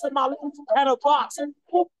 dogs in my little header box.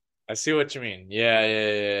 I see what you mean. Yeah.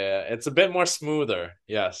 It's a bit more smoother.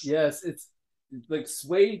 Yes. Yes, it's like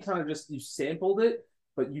Sway kind of just you sampled it,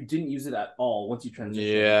 but you didn't use it at all once you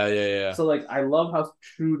transitioned. Yeah. So like I love how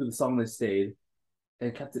true to the song they stayed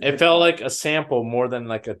and kept it. It felt like a sample more than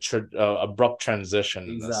like a abrupt transition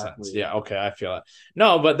in a Exactly. sense. Yeah, okay, I feel it.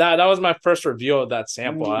 No, but that was my first review of that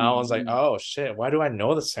sample, and I was like, oh shit, why do I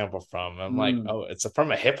know the sample from? I'm like, oh, it's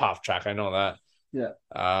from a hip hop track. I know that. Yeah.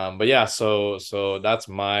 But yeah, so that's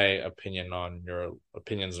my opinion on your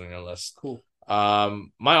opinions on your list. Cool.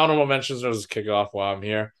 My honorable mentions are just kick it off while I'm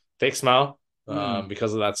here. Fake Smile,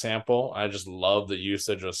 because of that sample. I just love the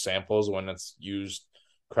usage of samples when it's used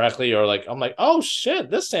correctly, or like I'm like, oh shit,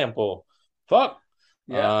 this sample, fuck.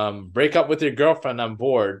 Yeah. Break Up With Your Girlfriend, I'm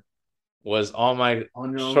Bored was on my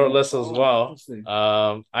short list as well.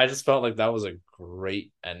 I just felt like that was a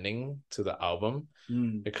great ending to the album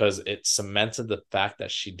because it cemented the fact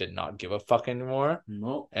that she did not give a fuck anymore.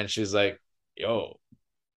 Nope. And she's like, yo,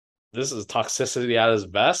 this is toxicity at its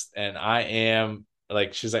best, and I am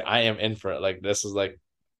like, she's like, I am in for it. Like, this is like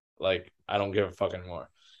I don't give a fuck anymore.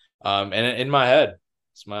 And in my head,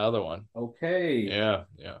 it's my other one. Okay. Yeah.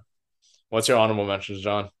 What's your honorable mentions,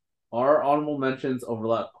 John? Our honorable mentions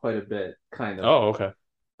overlap quite a bit, kind of. Oh, okay.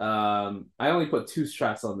 I only put 2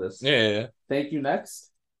 tracks on this. Yeah. Thank You Next.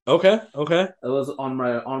 Okay. It was on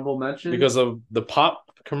my honorable mention. Because of the pop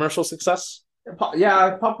commercial success? Pop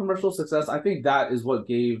commercial success. I think that is what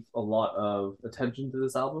gave a lot of attention to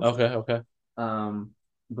this album. Okay.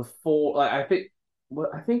 Before, like, I think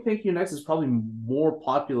Thank You Next is probably more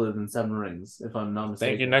popular than Seven Rings, if I'm not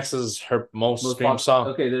mistaken. Thank You Next is her most streamed song.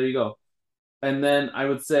 Okay, there you go. And then I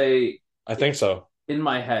would say, I think so. In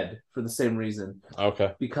My Head, for the same reason.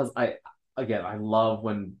 Okay. Because I love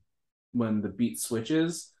when the beat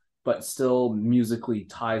switches, but still musically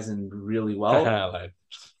ties in really well.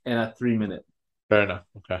 And a 3-minute. Fair enough.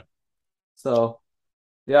 Okay. So,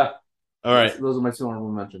 yeah. All right. Those are my 2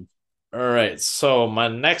 honorable mentions. All right. So my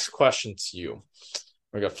next question to you,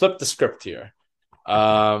 we're gonna flip the script here.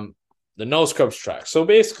 The No Scrubs track. So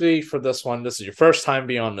basically, for this one, this is your first time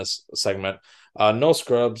being on this segment. No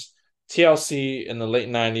Scrubs. TLC in the late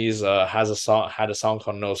 90s had a song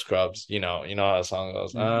called No Scrubs. You know how the song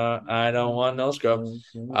goes. I don't want no scrubs.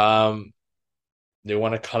 They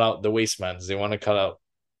want to cut out the wastemans. They want to cut out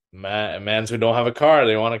mans who don't have a car.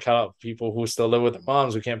 They want to cut out people who still live with their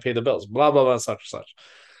moms who can't pay the bills. Blah blah blah, such and such.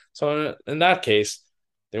 So in that case,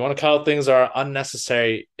 they want to cut out things that are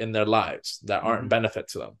unnecessary in their lives that aren't benefit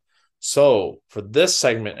to them. So for this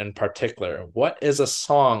segment in particular, what is a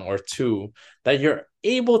song or two that you're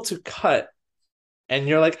able to cut and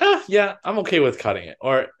you're like, yeah, I'm okay with cutting it,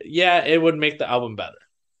 or yeah, it would make the album better?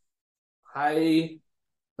 I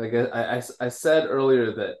said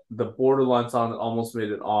earlier that the borderline song that almost made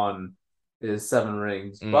it on is Seven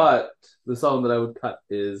Rings, but the song that I would cut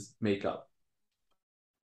is Makeup.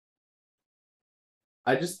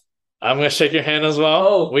 I'm gonna shake your hand as well.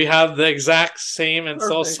 Oh, we have the exact same and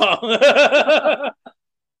soul song.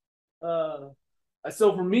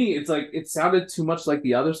 So for me, it's like it sounded too much like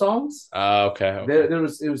the other songs. Okay.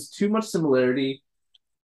 It was too much similarity.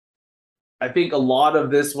 I think a lot of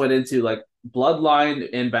this went into like Bloodline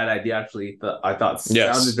and Bad Idea. Actually, I thought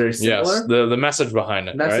sounded very similar. Yes, the message behind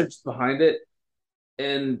it. Behind it,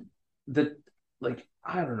 and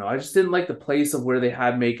I don't know. I just didn't like the place of where they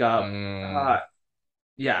had Makeup.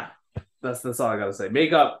 Yeah. That's all I gotta say.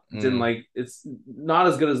 Makeup didn't like. It's not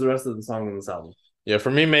as good as the rest of the songs on this album. Yeah,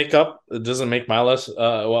 for me, Makeup, it doesn't make my list.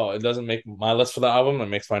 It doesn't make my list for the album. It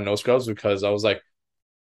makes my No Scrubs because I was like,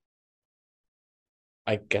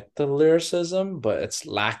 I get the lyricism, but it's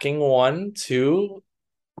lacking 1, 2.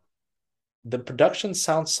 The production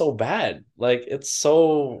sounds so bad. Like it's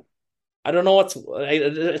so. I don't know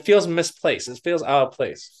it feels misplaced. It feels out of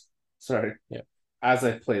place. Sorry. Yeah. As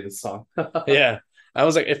I play this song. Yeah. I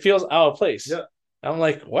was like, it feels out of place. Yeah. I'm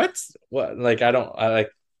like, what? Like,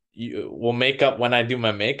 you will make up when I do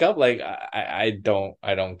my makeup. Like, I don't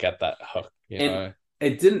get that hook. You know?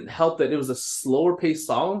 It didn't help that it was a slower paced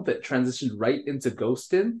song that transitioned right into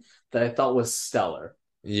Ghostin' that I thought was stellar.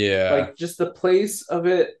 Yeah. Like just the place of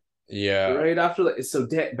it. Yeah. Right after that. So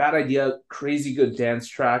Bad Idea, crazy good dance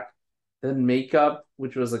track. Then Makeup,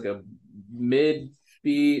 which was like a mid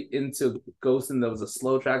beat into Ghost, and that was a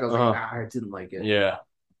slow track. I was like, I didn't like it. Yeah.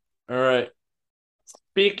 All right.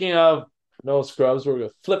 Speaking of no scrubs, we're gonna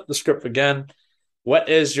flip the script again. What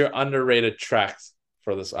is your underrated track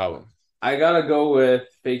for this album? I gotta go with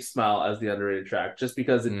Fake Smile as the underrated track, just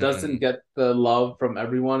because it doesn't get the love from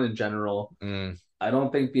everyone in general. I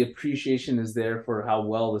don't think the appreciation is there for how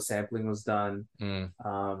well the sampling was done.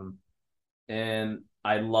 And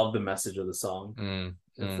I love the message of the song.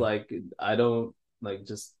 It's like I don't like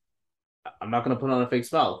just I'm not gonna put on a fake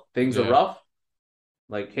smile. Things are rough.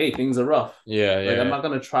 Like, hey, things are rough. Like I'm not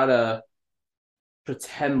gonna try to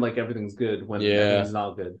pretend like everything's good when everything's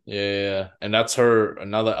not good. Yeah. And that's her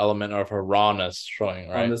another element of her rawness showing,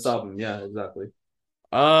 right? On this album, yeah, exactly.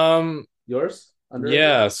 Yours? Underrated?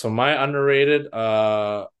 Yeah, so my underrated,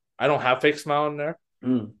 I don't have Fake Smile in there.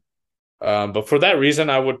 But for that reason,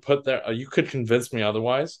 I would put there. You could convince me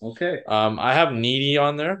otherwise. Okay. I have Needy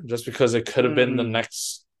on there just because it could have been the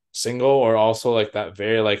next single, or also like that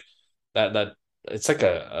very like that it's like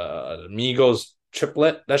a Migos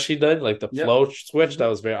triplet that she did, like the flow switch that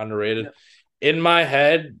was very underrated. In my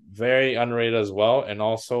head, very underrated as well, and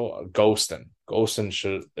also Ghostin'.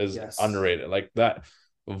 Ghostin' is underrated, like that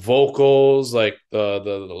vocals, like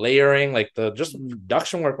the layering, like the just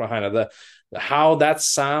production work behind it, the how that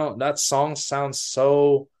song sounds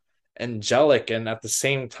so angelic, and at the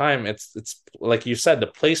same time it's like you said, the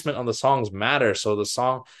placement on the songs matter. So the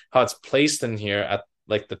song, how it's placed in here at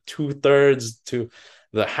like the 2/3 to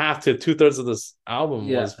the half to 2/3 of this album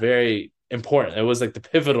was very important. It was like the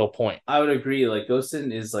pivotal point. I would agree. Like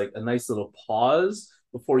Ghostin' is like a nice little pause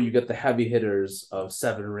before you get the heavy hitters of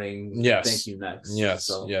Seven Rings. Thank You Next. Yes.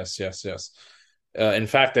 In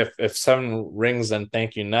fact, if Seven Rings and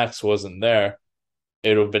Thank You Next wasn't there,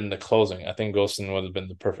 it would have been the closing. I think Ghostin' would have been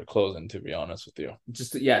the perfect closing, to be honest with you.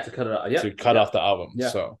 Just to cut it off. To cut off the album.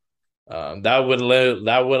 So that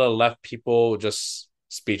would have left people just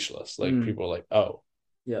speechless. Like people like, oh,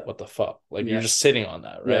 what the fuck? Like you're just sitting on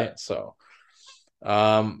that, right? So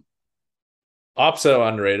opposite of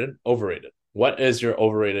underrated, overrated. What is your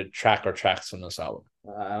overrated track or tracks from this album?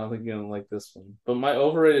 I don't think you're gonna like this one, but my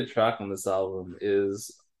overrated track on this album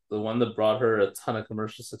is the one that brought her a ton of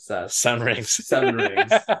commercial success. Seven Rings. Seven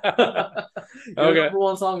Rings. Okay. Number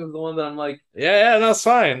one song is the one that I'm like, that's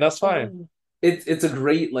fine. That's fine. It's a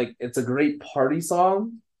great party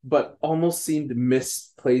song, but almost seemed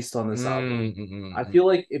misplaced on this album. I feel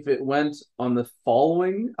like if it went on the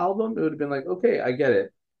following album, it would have been like, okay, I get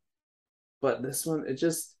it. But this one, it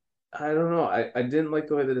just, I don't know. I didn't like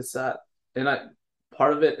the way that it sat, and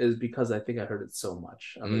part of it is because I think I heard it so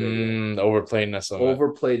much. Overplayedness of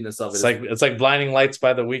it. It's like Blinding Lights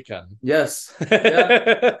by The Weeknd. Yes,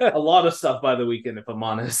 a lot of stuff by The Weeknd, if I'm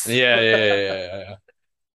honest. Yeah.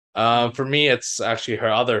 For me, it's actually her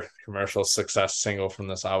other commercial success single from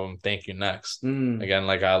this album, Thank You Next. Again,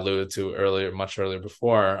 like I alluded to much earlier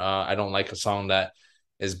before, I don't like a song that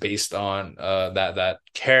is based on that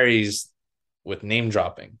carries with name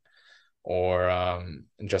dropping, or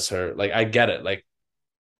just her. Like, I get it. Like,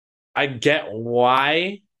 I get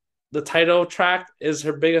why the title track is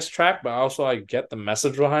her biggest track, but also I get the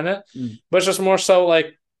message behind it. But it's just more so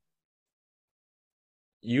like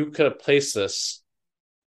you could have placed this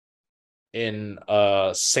in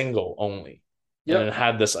a single only, and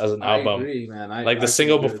had this as an album. I agree, man. Like the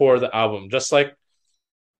single before the album, just like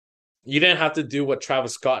you didn't have to do what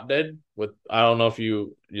Travis Scott did with. I don't know if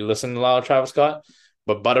you listen to a lot of Travis Scott,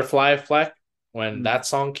 but Butterfly Effect, when that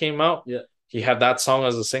song came out, he had that song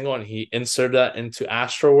as a single, and he inserted that into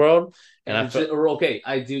Astroworld. And I felt okay.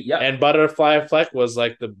 I do, yeah. And Butterfly Effect was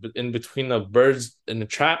like the in between the birds in the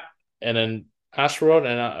trap, and then Astroworld,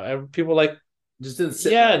 and people like. Just didn't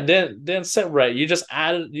sit right. Didn't sit right. You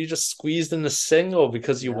just squeezed in the single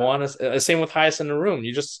because you want to. Same with Highest in the Room.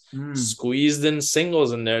 You just squeezed in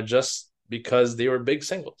singles in there just because they were big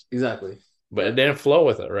singles. Exactly. But it didn't flow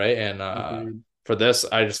with it, right? And for this,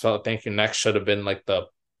 I just felt Thank You Next should have been like the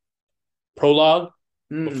prologue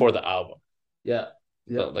before the album. Yeah.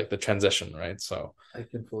 Like the transition, right? So I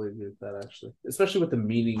can fully agree with that, actually, especially with the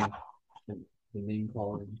meaning. The name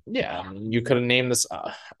calling. Yeah, you could have named this.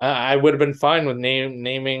 I would have been fine with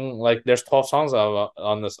naming like there's 12 songs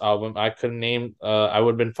on this album. I could name. I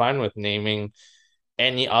would have been fine with naming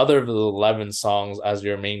any other of the 11 songs as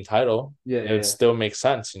your main title. It would still make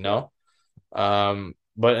sense, you know.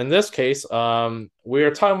 But in this case, we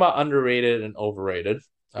are talking about underrated and overrated.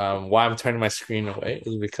 Why I'm turning my screen away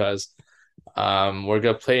is because we're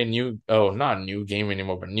gonna play not a new game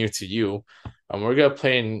anymore, but new to you. We're gonna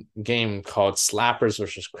play a game called Slappers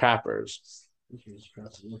versus Crappers.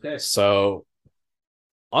 Okay. So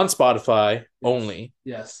on Spotify only.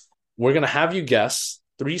 Yes. We're going to have you guess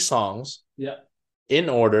 3 songs in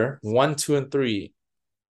order, 1, 2, and 3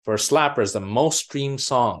 for Slappers, the most streamed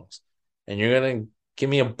songs. And you're going to give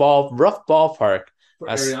me a rough ballpark for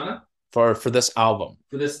Ariana? For this album.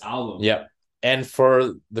 For this album. Yep. And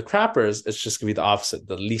for the Crappers, it's just going to be the opposite,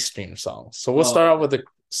 the least streamed songs. So we'll start out with the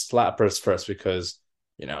Slappers first because,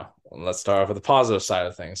 let's start off with the positive side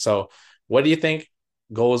of things. So what do you think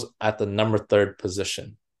goes at the number 3rd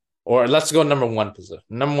position? Or let's go number 1 position.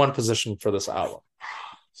 Number 1 position for this album.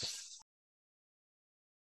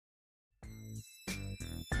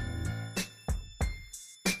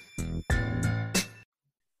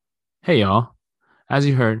 Hey y'all. As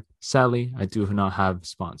you heard, sadly, I do not have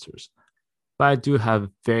sponsors. But I do have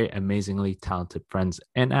very amazingly talented friends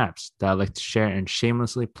and apps that I like to share and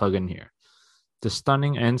shamelessly plug in here. The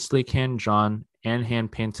stunning and sleek hand-drawn and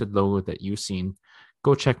hand-painted logo that you've seen,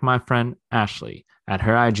 go check my friend Ashley at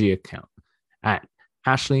her IG account at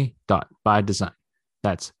ashley.bydesign.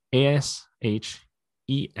 That's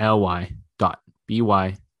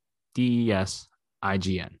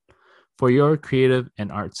ASHELY.BYDESIGN for your creative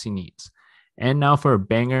and artsy needs. And now for a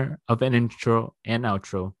banger of an intro and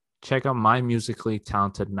outro, check out my musically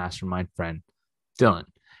talented mastermind friend, Dylan,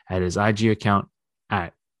 at his IG account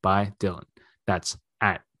at bydylan. That's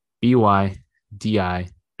at BYDILLEN.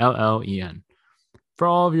 For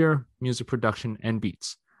all of your music production and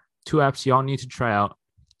beats, 2 apps y'all need to try out: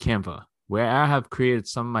 Canva, where I have created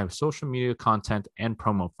some of my social media content and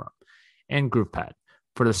promo from, and GroovePad,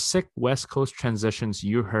 for the sick West Coast transitions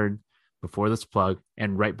you heard before this plug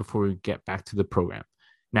and right before we get back to the program.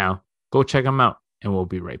 Now, go check them out, and we'll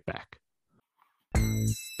be right back.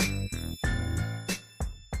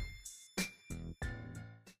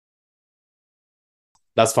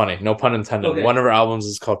 That's funny. No pun intended. Okay. One of our albums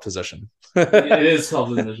is called Position. It is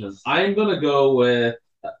called Position. I'm going to go with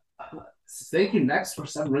Thank You Next for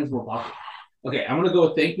 7 Rings More Popular. Okay, I'm going to go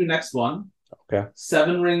with Thank You Next 1. Okay.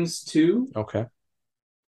 7 Rings 2. Okay.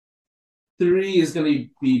 3 is going to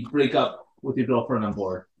be Break Up With Your Girlfriend on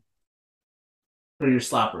Board. For your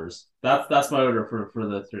Slappers. That's my order for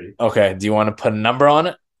the 3. Okay, do you want to put a number on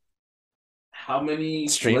it? How many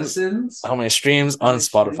listens? How many streams on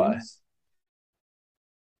Spotify?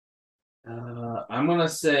 I'm going to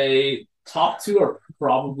say top 2 are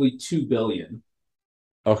probably 2 billion.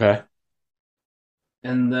 Okay.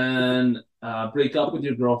 And then Break Up With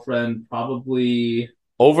Your Girlfriend, probably...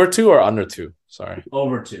 Over 2 or under 2? Sorry.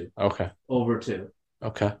 Over 2. Okay. Over 2.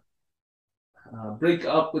 Okay. Break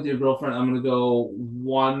Up With Your Girlfriend, I'm going to go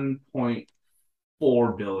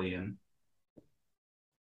 1.4 billion.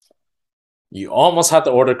 You almost had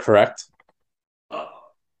the order correct.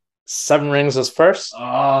 7 Rings is first.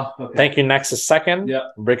 Okay. Thank You Next is second.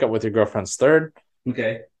 Yeah. Break Up With Your Girlfriend's third.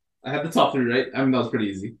 Okay. I had the top 3, right? I mean, that was pretty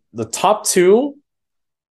easy. The top 2,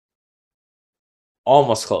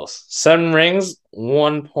 almost close. 7 Rings,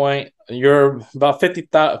 1 point. You're about 50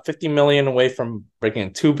 million away from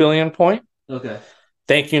breaking 2 billion point. Okay.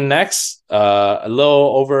 Thank You Next, a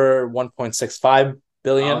little over 1.65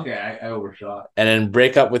 billion. Okay, I overshot. And then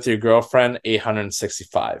Break Up With Your Girlfriend,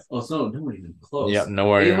 865. Oh, so nowhere even close. Yeah,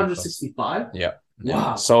 nowhere 865? Yeah.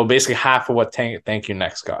 Wow. So basically half of what Thank You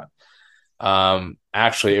Next got.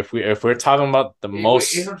 Actually, if we're talking about the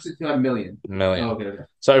most 865 million. Oh, okay.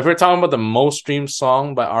 So if we're talking about the most streamed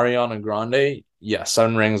song by Ariana Grande, yeah,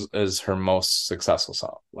 7 Rings is her most successful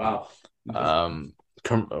song. Wow.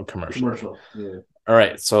 Commercial. Yeah. All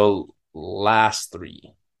right, so last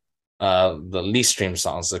 3. The least streamed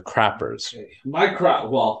songs, the crappers. Okay.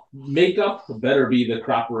 Makeup better be the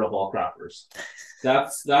crapper of all crappers. I'm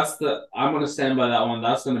gonna stand by that one.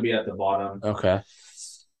 That's gonna be at the bottom. Okay.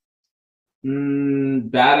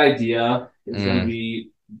 Bad Idea is gonna be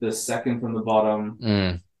the second from the bottom.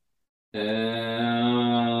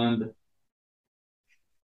 And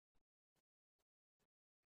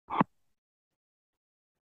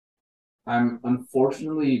I'm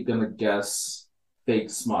unfortunately gonna guess Fake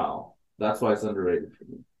Smile. That's why it's underrated for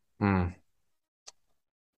me.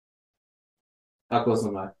 How close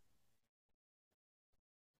am I?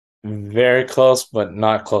 Very close, but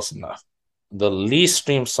not close enough. The least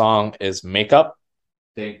streamed song is Makeup.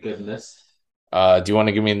 Thank goodness. Do you want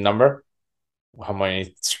to give me a number? How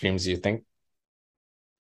many streams do you think?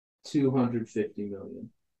 250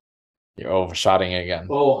 million. You're overshotting again.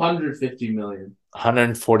 Oh, 150 million.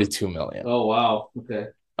 142 million. Oh, wow. Okay.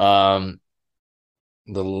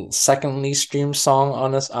 The second least streamed song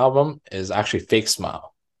on this album is actually Fake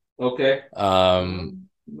Smile. Okay.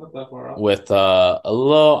 Not that far off. With a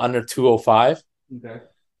little under 205. Okay.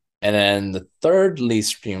 And then the third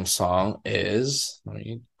least streamed song is, let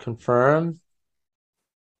me confirm,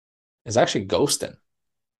 is actually Ghostin'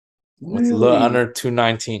 with a little Really? under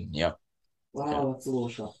 219. Yep. Wow, that's a little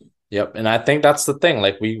shocking. Yep. And I think that's the thing.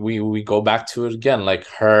 Like we go back to it again. Like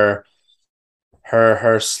her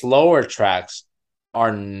slower tracks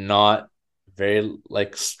are not very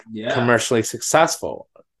like commercially successful.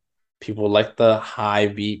 People like the high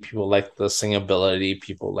beat, people like the singability,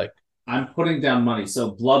 people like I'm putting down money.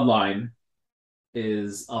 So Bloodline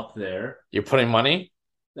is up there. You're putting money?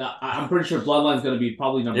 I'm pretty sure Bloodline's going to be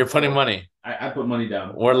probably number You're putting 4. money. I put money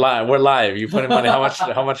down. We're live. We're live. You putting money?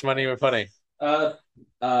 How much money are we putting?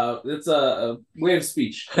 It's a way of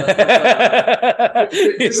speech. He's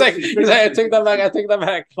like, I take that back. I take that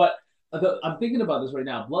back. But I'm thinking about this right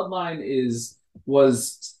now. Bloodline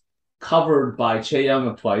was covered by Chae Young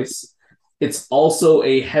of Twice. It's also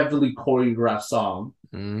a heavily choreographed song.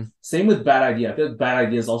 Same with Bad Idea. I feel like Bad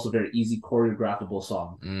Idea is also a very easy choreographable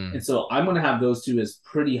song. And so I'm going to have those two as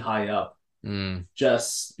pretty high up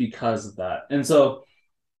just because of that. And so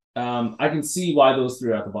I can see why those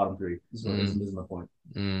three are at the bottom three. This is my point.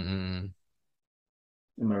 Am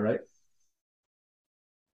I right?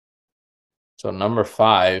 So number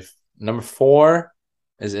 4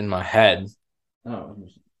 is In My Head. Oh,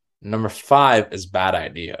 number 5 is Bad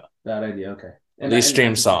Idea. Bad Idea. Okay. And these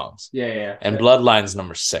stream songs. Yeah. And Bloodline's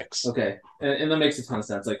number 6. Okay, and that makes a ton of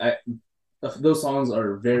sense. Like those songs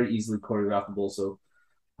are very easily choreographable, so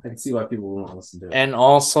I can see why people won't listen to it. And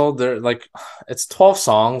also, they're like, it's 12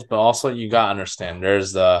 songs, but also you gotta understand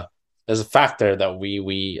there's a factor that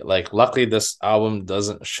we like. Luckily, this album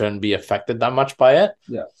shouldn't be affected that much by it.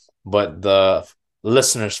 Yeah. But the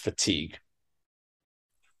listeners' fatigue.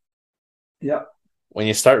 Yeah. When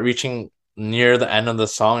you start reaching near the end of the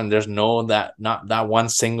song and there's not that one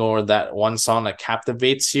single or that one song that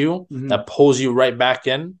captivates you, that pulls you right back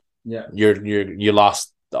in, you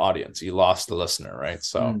lost the audience, you lost the listener, right?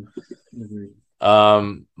 So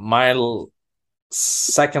my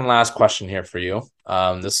second last question here for you,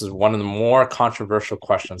 this is one of the more controversial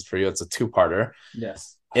questions for you. It's a 2-parter.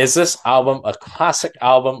 Yes. Is this album a classic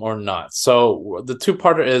album or not? So the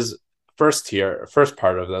 2-parter is first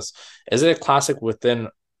part of this, is it a classic within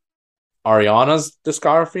Ariana's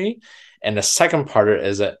discography? And the second part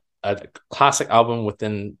is a classic album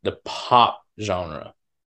within the pop genre.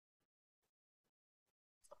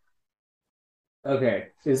 Okay.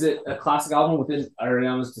 Is it a classic album within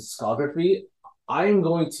Ariana's discography? I am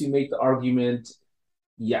going to make the argument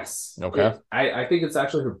yes. Okay. I think it's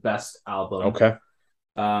actually her best album. Okay.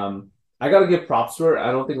 I gotta give props to her.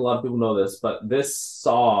 I don't think a lot of people know this, but this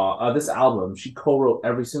album, she co-wrote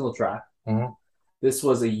every single track. This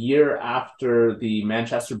was a year after the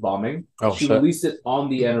Manchester bombing. She released it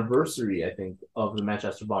on the anniversary, I think, of the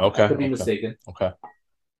Manchester bombing. Okay. I could be mistaken. Okay.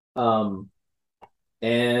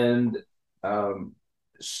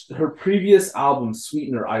 Her previous album,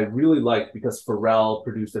 Sweetener, I really liked because Pharrell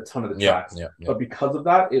produced a ton of the tracks. Yeah. But because of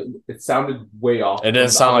that, it sounded way off. It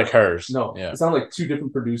didn't sound like hers. No. It sounded like two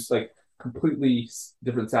different produced, like completely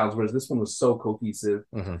different sounds, whereas this one was so cohesive.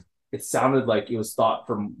 It sounded like it was thought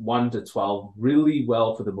from 1 to 12 really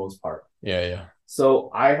well for the most part. Yeah. So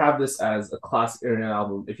I have this as a classic Ariana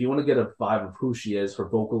album. If you want to get a vibe of who she is, her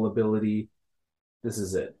vocal ability, this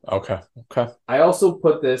is it. Okay. I also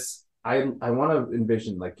put this, I want to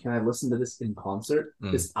envision, like, can I listen to this in concert?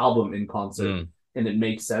 This album in concert, and it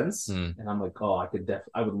makes sense. And I'm like, oh, I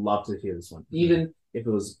would love to hear this one, even if it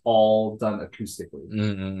was all done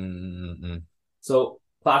acoustically. So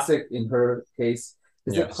classic in her case.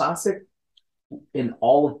 Is it classic in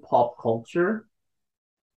all of pop culture?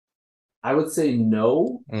 I would say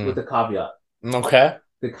no, with a caveat. Okay.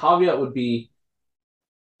 The caveat would be,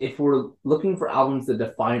 if we're looking for albums that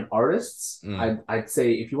define artists, I'd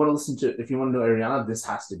say if you want to know Ariana, this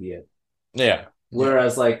has to be it. Yeah.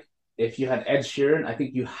 Whereas, like, if you had Ed Sheeran, I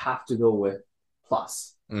think you have to go with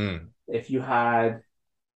Plus. If you had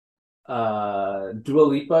Dua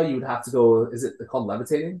Lipa, you would have to go. Is it called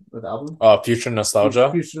Levitating with the album? Future Nostalgia.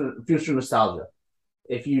 Future Nostalgia.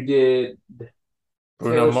 If you did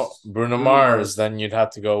Bruno Mars, then you'd have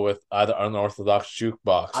to go with either Unorthodox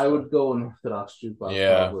Jukebox. I would go Unorthodox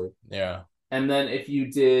Jukebox. Probably. Yeah. And then if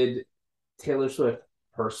you did Taylor Swift,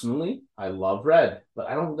 personally, I love Red, but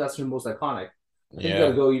I don't think that's her most iconic. I think you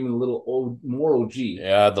gotta go even a little more OG.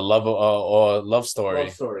 Yeah, the love story.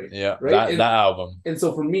 Love story. Yeah, right? that album. And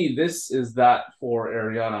so for me, this is that for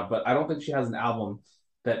Ariana, but I don't think she has an album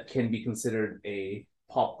that can be considered a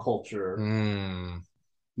pop culture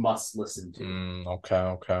must listen to.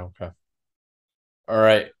 Okay. All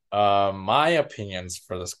right. My opinions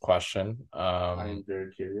for this question. I am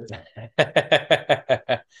very curious.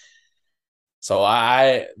 So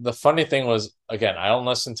the funny thing was, again, I don't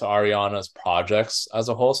listen to Ariana's projects as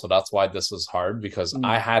a whole, so that's why this is hard because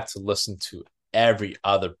I had to listen to every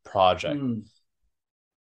other project.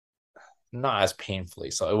 Not as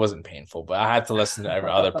painfully, so it wasn't painful, but I had to listen to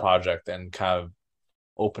every other project and kind of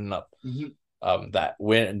open up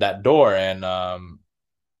that door. And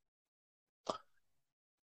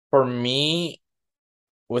for me,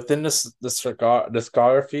 within this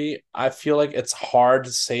discography, I feel like it's hard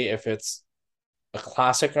to say if it's a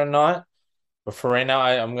classic or not. But for right now,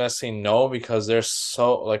 I'm gonna say no because there's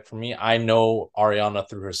so like for me, I know Ariana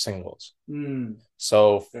through her singles.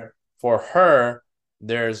 So for her,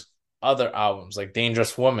 there's other albums like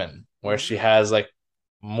Dangerous Woman, where she has like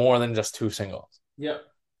more than just 2 singles. Yep.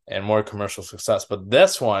 And more commercial success. But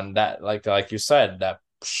this one, that like you said, that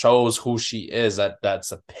shows who she is.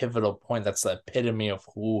 That's a pivotal point. That's the epitome of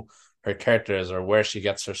who her character is or where she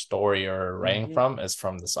gets her story or her writing from is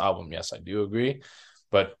from this album. Yes, I do agree.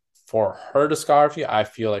 But for her discography, I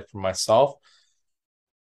feel like for myself,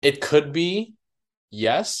 it could be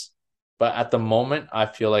yes, but at the moment, I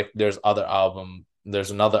feel like there's another album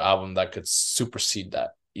that could supersede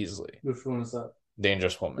that easily. Which one is that?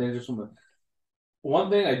 Dangerous Woman. Dangerous Woman. One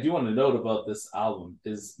thing I do want to note about this album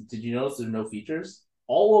is, did you notice there's no features?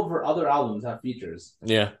 All of her other albums have features.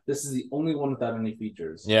 Yeah. This is the only one without any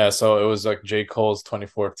features. Yeah, so it was like J. Cole's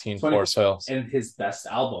 2014 For Sales. And his best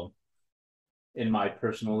album, in my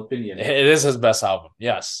personal opinion. It is his best album.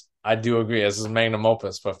 Yes, I do agree. It's his magnum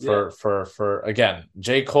opus. But for again,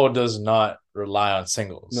 J. Cole does not rely on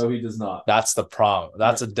singles. No, he does not. That's the problem.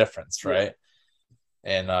 That's a difference, right? Yeah.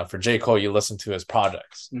 And for J. Cole, you listen to his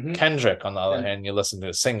projects. Kendrick, on the other hand, you listen to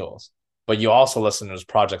his singles. But you also listen to his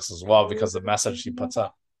projects as well because the message he puts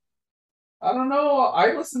up. I don't know.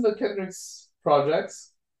 I listen to Kendrick's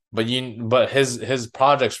projects. But his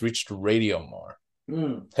projects reached radio more.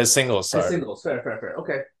 His singles, sorry. His singles, fair.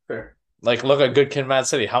 Okay, fair. Like, look at Good Kid, Mad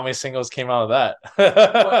City. How many singles came out of that?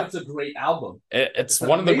 But it's a great album. It's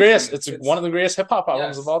one of the greatest. It's one of the greatest hip hop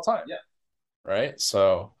albums of all time. Yeah. Right.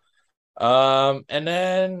 So, and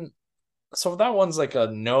then, so that one's like a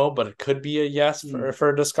no, but it could be a yes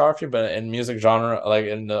for discography. But in music genre, like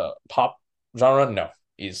in the pop genre, no.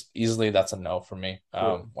 Easily, that's a no for me.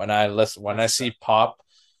 When I see pop,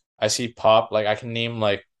 like I can name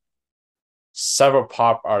like several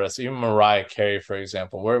pop artists, even Mariah Carey, for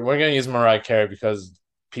example. We're gonna use Mariah Carey because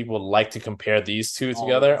people like to compare these two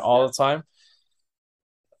together all the time.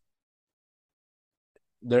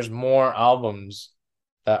 There's more albums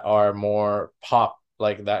that are more pop,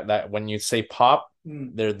 like that when you say pop,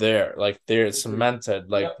 they're there, like they're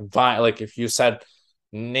cemented, like like if you said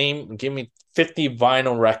give me 50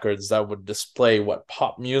 vinyl records that would display what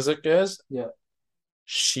pop music is. Yeah.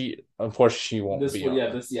 Unfortunately, she won't be. I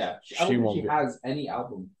don't think she has any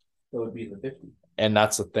album that would be in the 50. And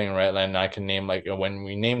that's the thing, right? And I can name like when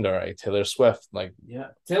we named her, right? Taylor Swift, like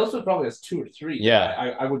Taylor Swift probably has 2 or 3.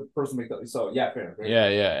 Yeah, I would personally make that. So fair.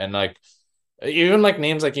 Yeah, and like even like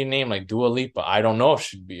names like you name like Dua Lipa, I don't know if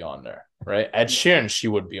she'd be on there, right? Ed Sheeran, she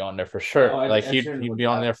would be on there for sure. Like he'd be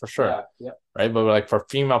on there for sure. Yeah. Right, but like for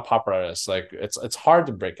female pop artists, like it's hard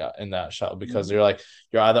to break out in that shell because you're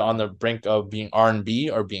either on the brink of being R&B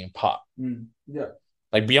or being pop. Yeah.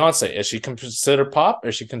 Like Beyonce, is she considered pop or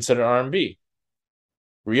is she considered R&B?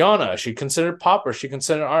 Rihanna, is she considered pop or is she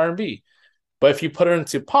considered R&B? But if you put her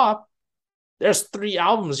into pop, there's 3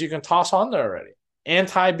 albums you can toss on there already.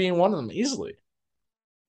 Anti being one of them easily.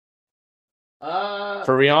 For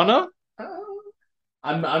Rihanna,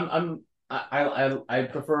 I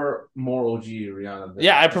prefer more OG Rihanna.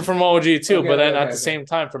 I prefer more OG too. But then at the same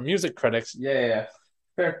time, for music critics, fair.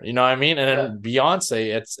 You know what I mean? And then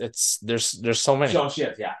Beyonce, it's there's so many.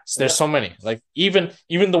 There's so many. Like even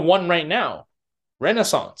the one right now,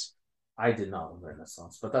 Renaissance. I did not love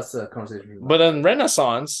Renaissance, but that's a conversation. But then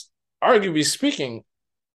Renaissance, arguably speaking,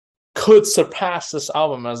 could surpass this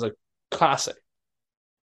album as a classic.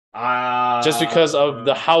 Just because of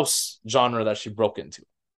the house genre that she broke into.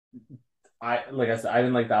 Like I said, I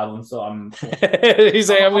didn't like the album, so I'm. He's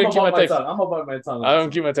like, I'm gonna keep my takes. I'm about my tongue. I don't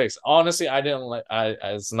keep my takes. Honestly, I didn't like.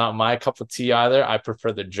 It's not my cup of tea either. I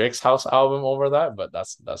prefer the Drake's House album over that, but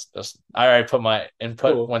that's just. I already put my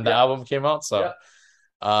input when the album came out. So,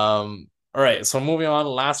 all right. So moving on.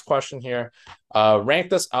 Last question here. Rank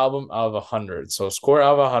this album out of 100. So score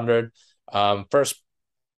out of 100. First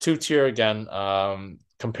 2-tier again.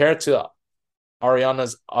 Compared to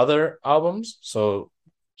Ariana's other albums. So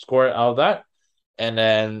score it out of that, and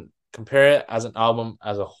then compare it as an album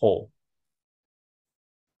as a whole.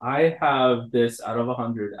 I have this out of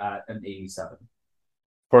 100 at an 87.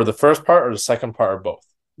 For the first part or the second part or both?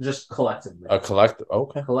 Just collectively. A collective,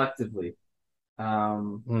 okay. Collectively.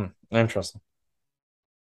 Interesting.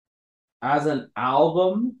 As an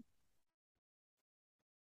album,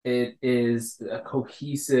 it is a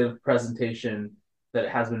cohesive presentation that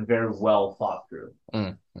has been very well thought through.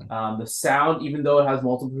 The sound, even though it has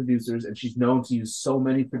multiple producers and she's known to use so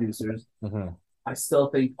many producers, I still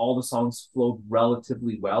think all the songs flowed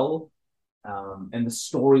relatively well. And the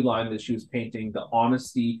storyline that she was painting, the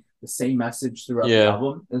honesty, the same message throughout the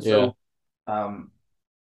album. And so,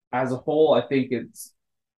 as a whole, I think it's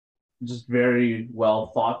just very well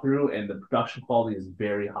thought through, and the production quality is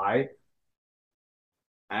very high.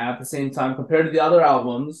 At the same time, compared to the other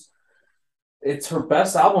albums, it's her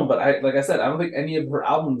best album. But like I said, I don't think any of her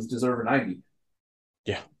albums deserve a 90.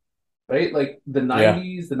 Yeah. Right? Like the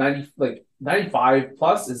 90s, the 90, like 95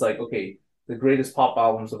 plus is like, okay, the greatest pop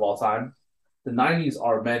albums of all time. The 90s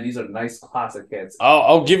are, man, these are nice classic hits.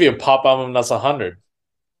 I'll give you a pop album that's 100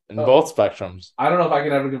 in both spectrums. I don't know if I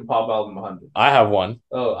can ever give a pop album 100. I have one.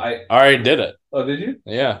 Oh, I already did it. Oh, did you?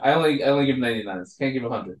 Yeah. I only give 99s. Can't give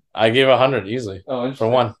 100. I gave 100 easily. Oh, interesting.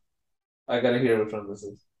 For one. I gotta hear which one this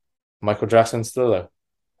is. Michael Jackson's Thriller.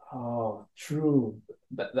 Oh, true.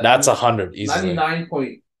 That's 100 easily. 99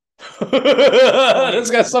 point.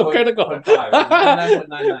 This guy's so critical.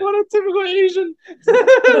 99.99. What a typical Asian.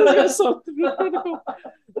 This guy's so critical.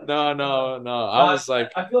 No. I was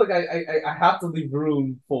like, I feel like I have to leave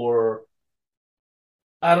room for.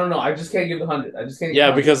 I don't know. I just can't give 100. I just can't.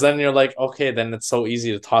 Yeah, because then you're like, okay, then it's so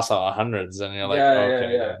easy to toss out 100s, and you're like,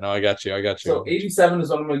 okay, yeah. No, I got you. So 87 is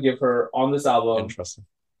what I'm gonna give her on this album. Interesting.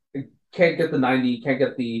 Can't get the 90. Can't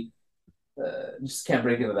get the. Just can't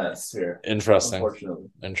break into that sphere. Interesting. Unfortunately.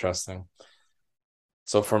 Interesting.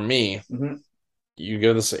 So for me, you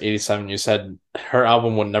give this 87. You said her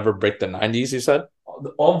album would never break the 90s. You said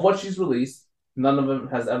all of what she's released, none of them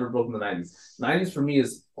has ever broken the 90s. 90s for me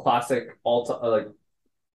is classic, all like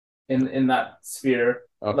in that sphere.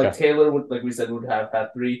 Okay. Like Taylor would, like we said, would have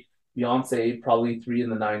had 3. Beyonce probably 3 in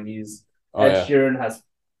the 90s. Ed Sheeran has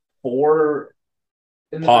 4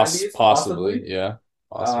 in the 90s, possibly. Yeah,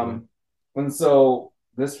 possibly. And so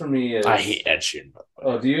this for me is. I hate Ed Sheeran.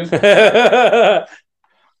 Oh, do you?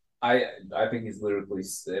 I think he's lyrically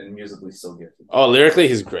and musically so gifted. Oh, lyrically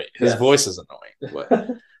he's great. His voice is annoying. But,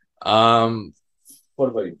 what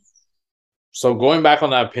about you? So going back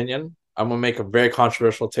on that opinion, I'm gonna make a very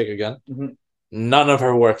controversial take again. None of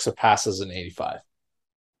her work surpasses an 85.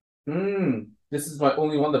 This is my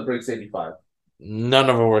only one that breaks 85. None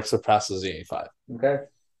of her work surpasses the 85. Okay.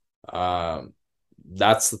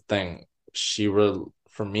 That's the thing.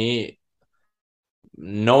 For me,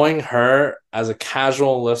 knowing her as a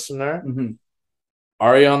casual listener,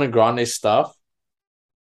 Ariana Grande stuff,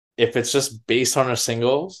 if it's just based on her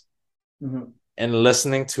singles and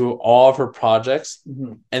listening to all of her projects,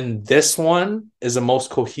 and this one is the most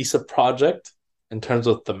cohesive project in terms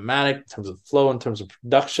of thematic, in terms of flow, in terms of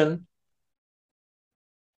production.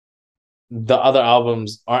 The other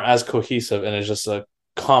albums aren't as cohesive, and it's just a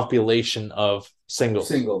compilation of singles.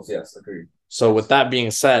 Singles, yes, agreed. So with that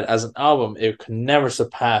being said, as an album, it could never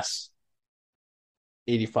surpass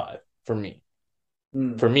 85 for me.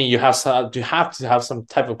 For me, you have to have some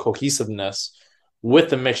type of cohesiveness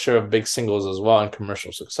with a mixture of big singles as well and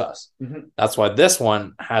commercial success. That's why this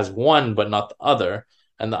one has one but not the other.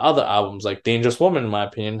 And the other albums, like Dangerous Woman, in my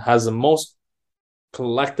opinion, has the most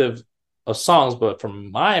collective of songs, but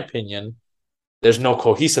from my opinion, there's no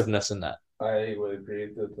cohesiveness in that. I would agree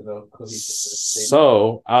with the cohesiveness.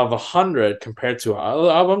 So, out of 100 compared to her other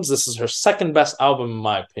albums, this is her second best album, in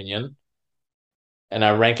my opinion. And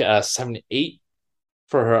I rank it as 78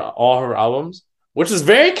 for all her albums, which is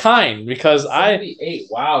very kind because 78.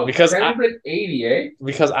 Wow. Because 80, eh?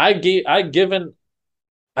 Because I've given,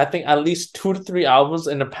 I think, at least 2 to 3 albums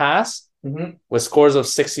in the past with scores of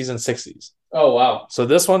 60s and 60s. Oh, wow. So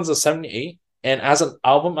this one's a 78. And as an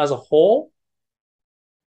album as a whole,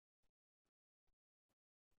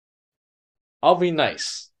 I'll be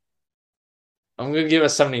nice. I'm going to give it a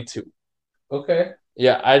 72. Okay.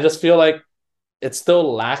 Yeah, I just feel like it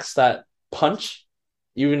still lacks that punch,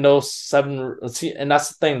 even though 7... See, and that's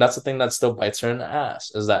the thing. That's the thing that still bites her in the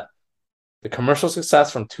ass, is that the commercial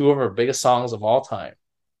success from 2 of her biggest songs of all time,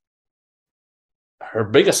 her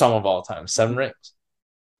biggest song of all time, 7 Rings,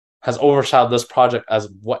 has overshadowed this project as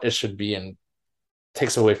what it should be and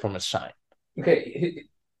takes away from its shine. Okay.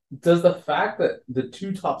 Does the fact that the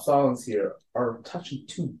 2 top songs here are touching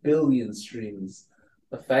 2 billion streams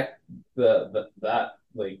affect the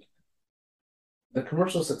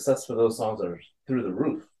commercial success for those songs are through the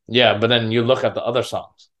roof? Yeah, but then you look at the other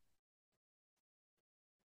songs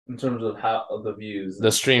in terms of the views,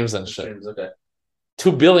 the streams and shit. Streams, okay.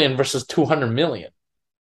 2 billion versus 200 million.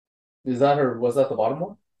 Is that her? Was that the bottom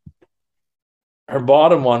one? Her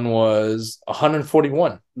bottom one was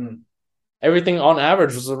 141. Mm. Everything on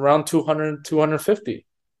average was around 200, 250.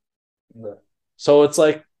 Yeah. So it's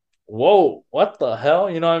like, whoa, what the hell?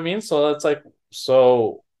 You know what I mean? So it's like,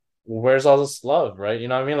 so where's all this love, right? You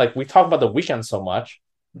know what I mean? Like we talk about The Weeknd so much.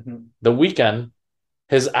 Mm-hmm. The Weeknd,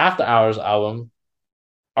 his After Hours album,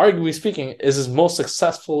 arguably speaking, is his most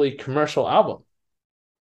successfully commercial album.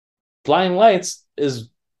 Blinding Lights is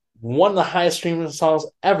one of the highest streaming songs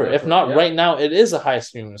ever. If not right now, it is the highest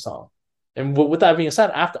streaming song. And with that being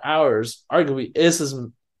said, After Hours arguably is his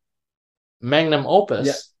magnum opus.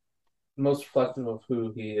 Yeah. Most reflective of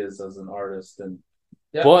who he is as an artist. And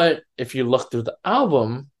but if you look through the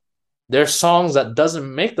album, there's songs that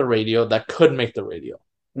doesn't make the radio that could make the radio.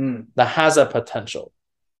 That has that potential.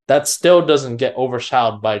 That still doesn't get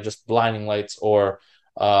overshadowed by just Blinding Lights or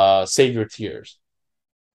Save Your Tears.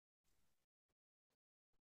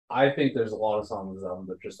 I think there's a lot of songs on this album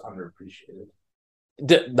that are just underappreciated.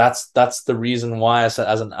 That's the reason why I said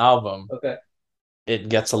as an album, okay, it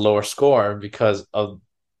gets a lower score because of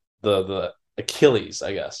the Achilles,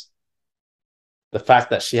 I guess. The fact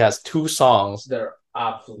that she has two songs they're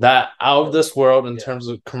absolutely that out of this world in terms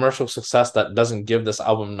of commercial success that doesn't give this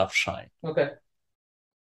album enough shine. Okay.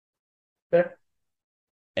 Fair.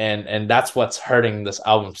 And that's what's hurting this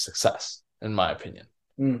album's success, in my opinion.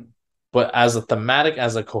 But as a thematic,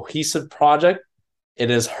 as a cohesive project,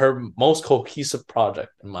 it is her most cohesive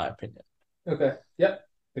project, in my opinion. Okay. Yep.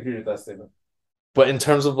 Agree with that statement. But in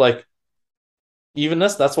terms of like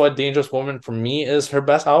evenness, that's why Dangerous Woman for me is her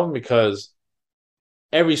best album, because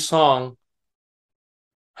every song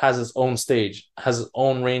has its own stage, has its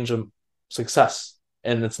own range of success,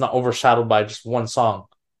 and it's not overshadowed by just one song.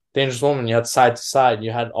 Dangerous Woman, you had Side to Side,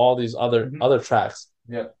 you had all these other tracks.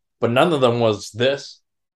 Yeah. But none of them was this.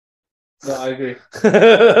 No, I agree.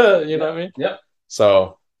 You know what I mean? Yep.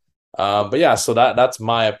 So, but yeah, so that's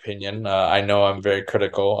my opinion. I know I'm very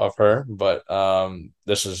critical of her, but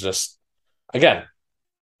this is just, again,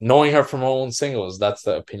 knowing her from her own singles, that's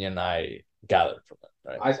the opinion I gathered from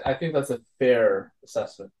it. Right? I think that's a fair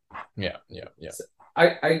assessment. Yeah. So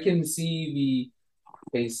I can see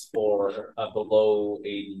the case for a below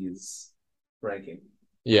 80s ranking.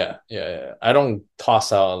 Yeah. I don't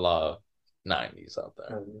toss out a lot of 90s out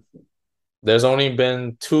there. There's only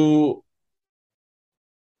been two.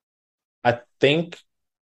 I think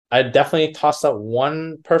I definitely tossed out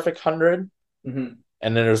one Perfect 100. And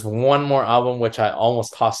then there's one more album which I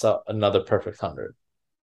almost tossed out another Perfect 100.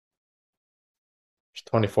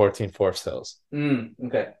 2014 Forest Hills.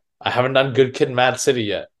 Okay. I haven't done Good Kid, Mad City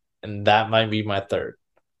yet, and that might be my third.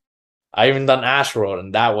 I even done Astroworld,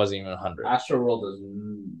 and that wasn't even 100. Astroworld is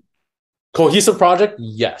cohesive project,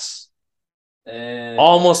 yes.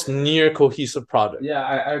 Almost near cohesive project. Yeah,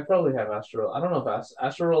 I probably have Astroworld. I don't know if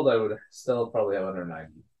Astroworld I would still probably have under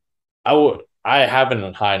 90. I have it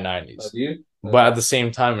in high 90s. Oh, do you? But at the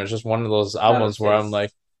same time, it's just one of those albums where I'm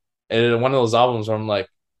like,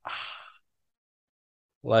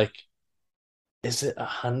 like, is it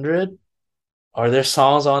 100? Are there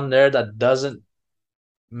songs on there that doesn't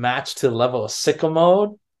match to the level of Sicko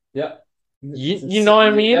Mode? Yeah. You know what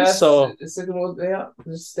I mean? Yes, so Sicko Mode, yeah,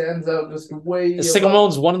 just stands out just way. Sicko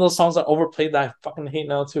Mode's one of those songs that overplayed that I fucking hate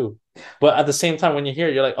now too. But at the same time, when you hear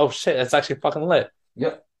it, you're like, oh shit, it's actually fucking lit.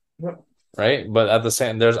 Yep. Right? But at the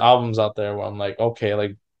same, there's albums out there where I'm like, okay,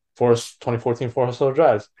 like 2014 Forest Hill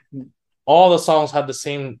Drive. All the songs have the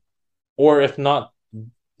same, or if not,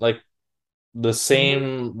 like the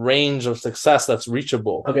same range of success that's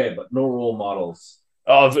reachable. Okay, but no role models.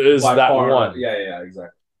 Of is By that far, one? Yeah,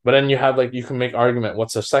 exactly. But then you have like you can make argument.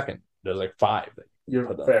 What's the second? There's like 5.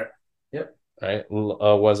 You're fair. Yep. Right?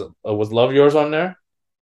 Was Love Yours on there?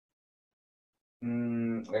 I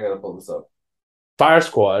gotta pull this up. Fire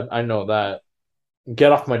Squad, I know that.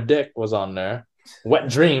 Get Off My Dick was on there. Wet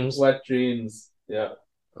Dreams. Wet Dreams. Yeah.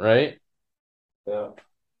 Right? Yeah.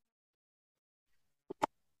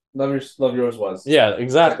 Love Yours was. Yeah,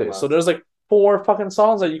 exactly. So there's like 4 fucking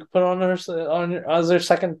songs that you could put on as their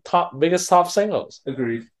second biggest top singles.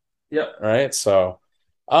 Agreed. Yep. Right? So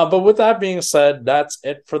but with that being said, that's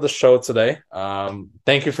it for the show today.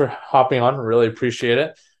 Thank you for hopping on. Really appreciate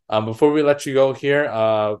it. Before we let you go here,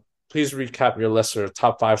 please recap your list of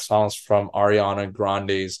top 5 songs from Ariana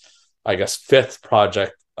Grande's, I guess, 5th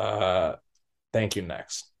project. Thank you.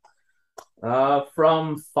 Next.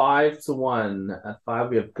 From 5 to 1. At 5,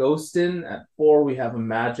 we have Ghostin'. At 4, we have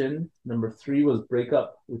Imagine. Number 3 was Break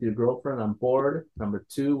Up With Your Girlfriend, I'm Bored. Number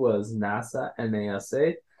 2 was NASA,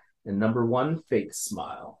 NASA. And number 1, Fake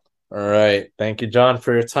Smile. All right. Thank you, John,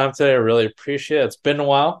 for your time today. I really appreciate it. It's been a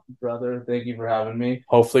while. Brother, thank you for having me.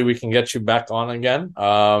 Hopefully we can get you back on again.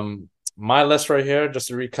 My list right here, just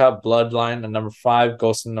to recap: Bloodline at number 5,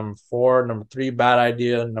 Ghost in number 4, number 3, Bad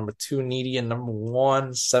Idea, number 2, Needy, and number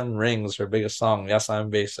 1, Seven Rings, her biggest song. Yes, I'm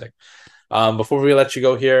basic. Before we let you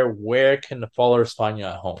go here, where can the followers find you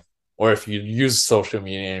at home? Or if you use social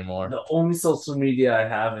media anymore? The only social media I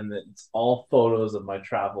have, and it's all photos of my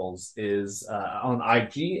travels, is on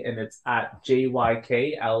IG, and it's at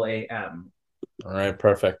JYKLAM. All right,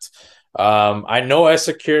 perfect. I know I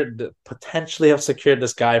potentially have secured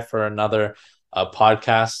this guy for another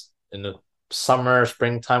podcast in the summer,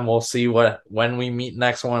 springtime. We'll see when we meet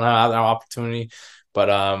next one, another opportunity. But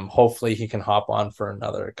hopefully he can hop on for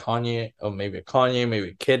another Kanye, or maybe a Kanye, maybe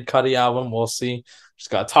a Kid Cudi album. We'll see. Just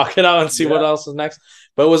gotta talk it out and see what else is next.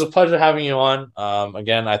 But it was a pleasure having you on.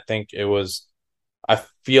 Again, I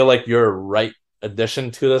feel like you're a right addition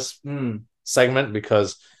to this segment,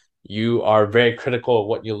 because you are very critical of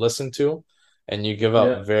what you listen to, and you give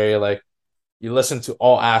up you listen to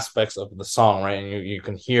all aspects of the song, right? And you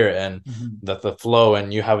can hear it, and that the flow,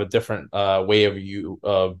 and you have a different way of you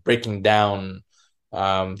breaking down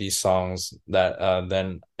these songs that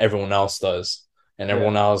than everyone else does, and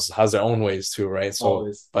everyone else has their own ways too, right? So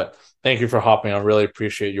always. But thank you for hopping. I really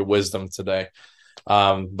appreciate your wisdom today.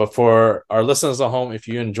 But for our listeners at home, if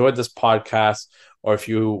you enjoyed this podcast, or if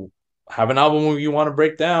you have an album you want to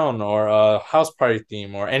break down, or a house party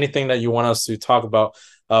theme, or anything that you want us to talk about,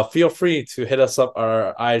 feel free to hit us up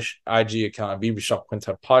our IG account at BB Shop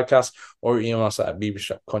Quintet Podcast, or email us at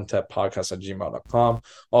bbshopquintetpodcast@gmail.com.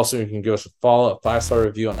 Also, you can give us a follow, a 5-star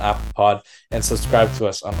review on Apple Pod, and subscribe to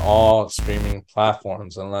us on all streaming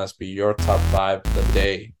platforms. And let us be your top 5 of the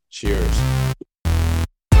day. Cheers.